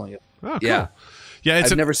 Really? Oh, cool. Yeah. Yeah,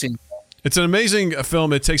 I've never seen... It's an amazing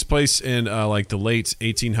film. It takes place in like the late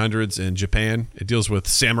 1800s in Japan. It deals with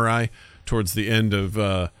samurai towards the end of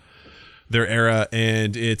their era,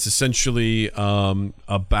 and it's essentially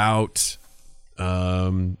about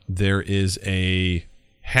there is a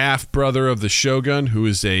half brother of the shogun who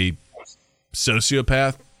is a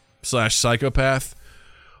sociopath / psychopath,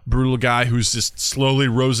 brutal guy who's just slowly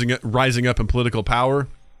rising up in political power.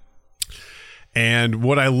 And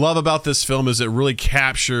what I love about this film is it really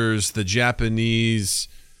captures the Japanese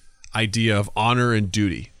idea of honor and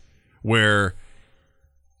duty, where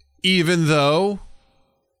even though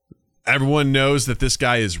everyone knows that this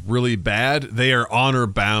guy is really bad, they are honor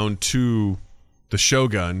bound to the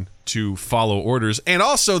shogun to follow orders. And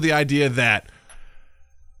also the idea that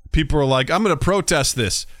people are like, I'm going to protest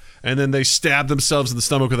this. And then they stab themselves in the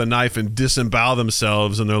stomach with a knife and disembowel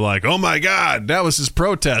themselves, and they're like, "Oh my God, that was his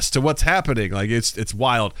protest to what's happening." Like it's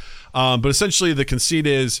wild. But essentially, the conceit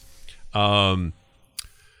is,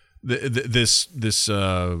 this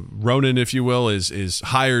Ronin, if you will, is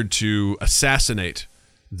hired to assassinate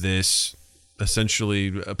this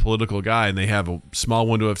essentially a political guy, and they have a small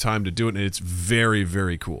window of time to do it, and it's very,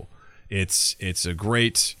 very cool. It's a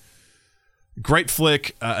great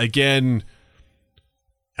flick. Again.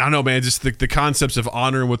 I don't know, man. Just the concepts of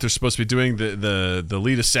honor and what they're supposed to be doing. The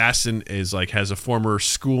lead assassin is like has a former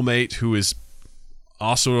schoolmate who is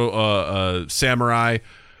also a samurai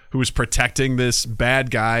who is protecting this bad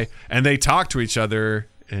guy, and they talk to each other.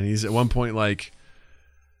 And he's at one point like,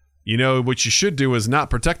 "You know what you should do is not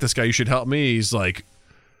protect this guy. You should help me." He's like,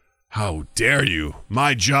 "How dare you?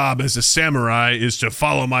 My job as a samurai is to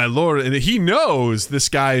follow my lord." And he knows this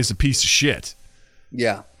guy is a piece of shit.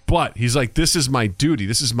 Yeah. But he's like, this is my duty.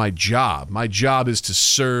 This is my job. My job is to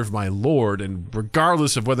serve my lord. And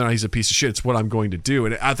regardless of whether or not he's a piece of shit, it's what I'm going to do.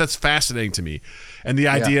 And that's fascinating to me. And the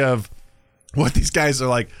idea of what these guys are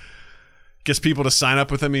like, gets people to sign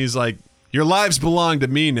up with him. He's like, your lives belong to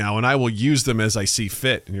me now, and I will use them as I see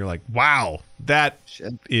fit. And you're like, wow, that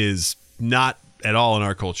is not at all in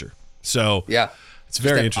our culture. So it's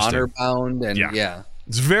very interesting. Honor bound and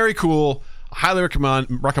it's very cool. Highly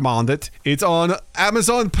recommend it. It's on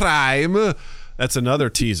Amazon Prime. That's another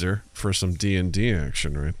teaser for some D&D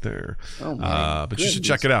action right there. Oh but you should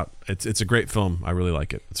check it out. It's a great film. I really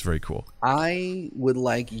like it. It's very cool. I would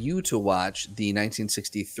like you to watch the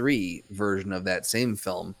 1963 version of that same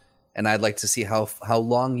film, and I'd like to see how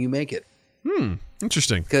long you make it.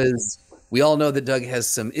 Interesting. Because we all know that Doug has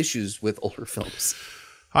some issues with older films.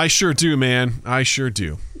 I sure do, man. I sure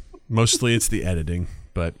do. Mostly it's the editing.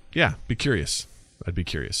 But yeah, be curious. I'd be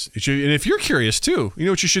curious. And if you're curious too, you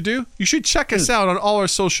know what you should do? You should check us out on all our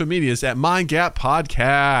social medias at Mind Gap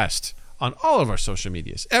Podcast. On all of our social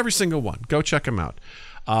medias. Every single one. Go check them out.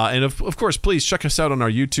 And of course, please check us out on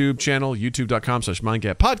our YouTube channel,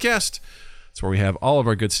 youtube.com/MindGapPodcast. That's where we have all of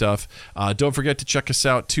our good stuff. Don't forget to check us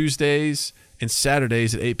out Tuesdays and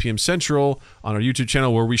Saturdays at 8 p.m. Central on our YouTube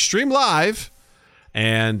channel where we stream live.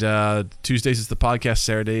 And Tuesdays is the podcast.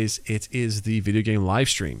 Saturdays it is the video game live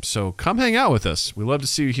stream. So come hang out with us. We love to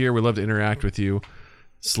see you here. We love to interact with you.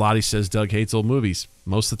 Slotty says Doug hates old movies.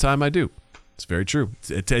 Most of the time I do. It's very true.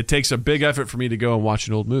 It takes a big effort for me to go and watch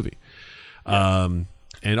an old movie. And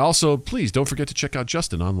also, please don't forget to check out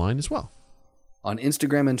Justin online as well. On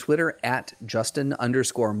Instagram and Twitter at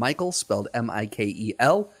Justin_Michael, spelled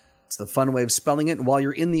Mikel. It's the fun way of spelling it. And while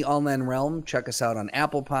you're in the online realm, check us out on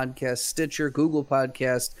Apple Podcasts, Stitcher, Google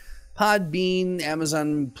Podcasts, Podbean,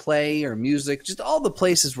 Amazon Play or Music, just all the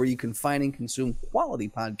places where you can find and consume quality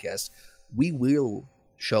podcasts. We will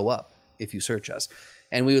show up if you search us.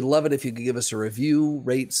 And we would love it if you could give us a review,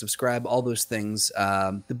 rate, subscribe, all those things.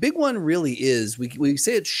 The big one really is, we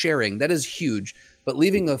say it's sharing. That is huge. But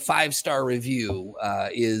leaving a 5-star review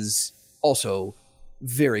is also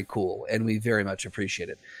very cool, and we very much appreciate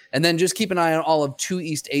it. And then just keep an eye on all of 2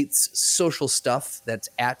 East 8th's social stuff. That's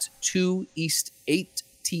at 2 East 8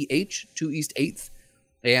 TH, 2 East 8th.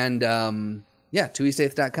 And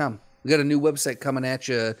 2east8th.com. We got a new website coming at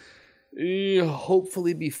you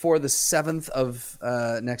hopefully before the 7th of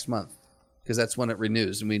next month, because that's when it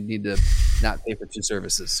renews, and we need to not pay for 2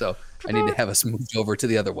 services. So I need to have us moved over to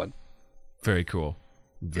the other one. Very cool.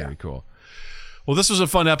 Very cool. Well, this was a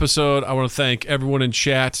fun episode. I want to thank everyone in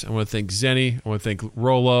chat. I want to thank Zenny. I want to thank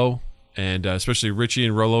Rolo, and especially Richie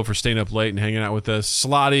and Rolo for staying up late and hanging out with us.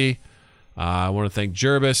 Slotty. I want to thank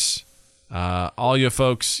Jervis. All you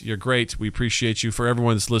folks, you're great. We appreciate you. For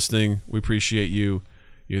everyone that's listening, we appreciate you.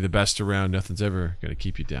 You're the best around. Nothing's ever going to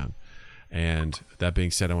keep you down. And that being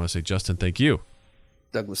said, I want to say, Justin, thank you.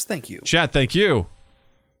 Douglas, thank you. Chat, thank you.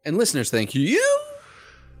 And listeners, thank you.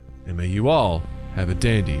 And may you all have a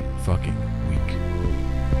dandy fucking week.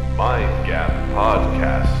 Mind Gap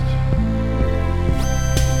Podcast.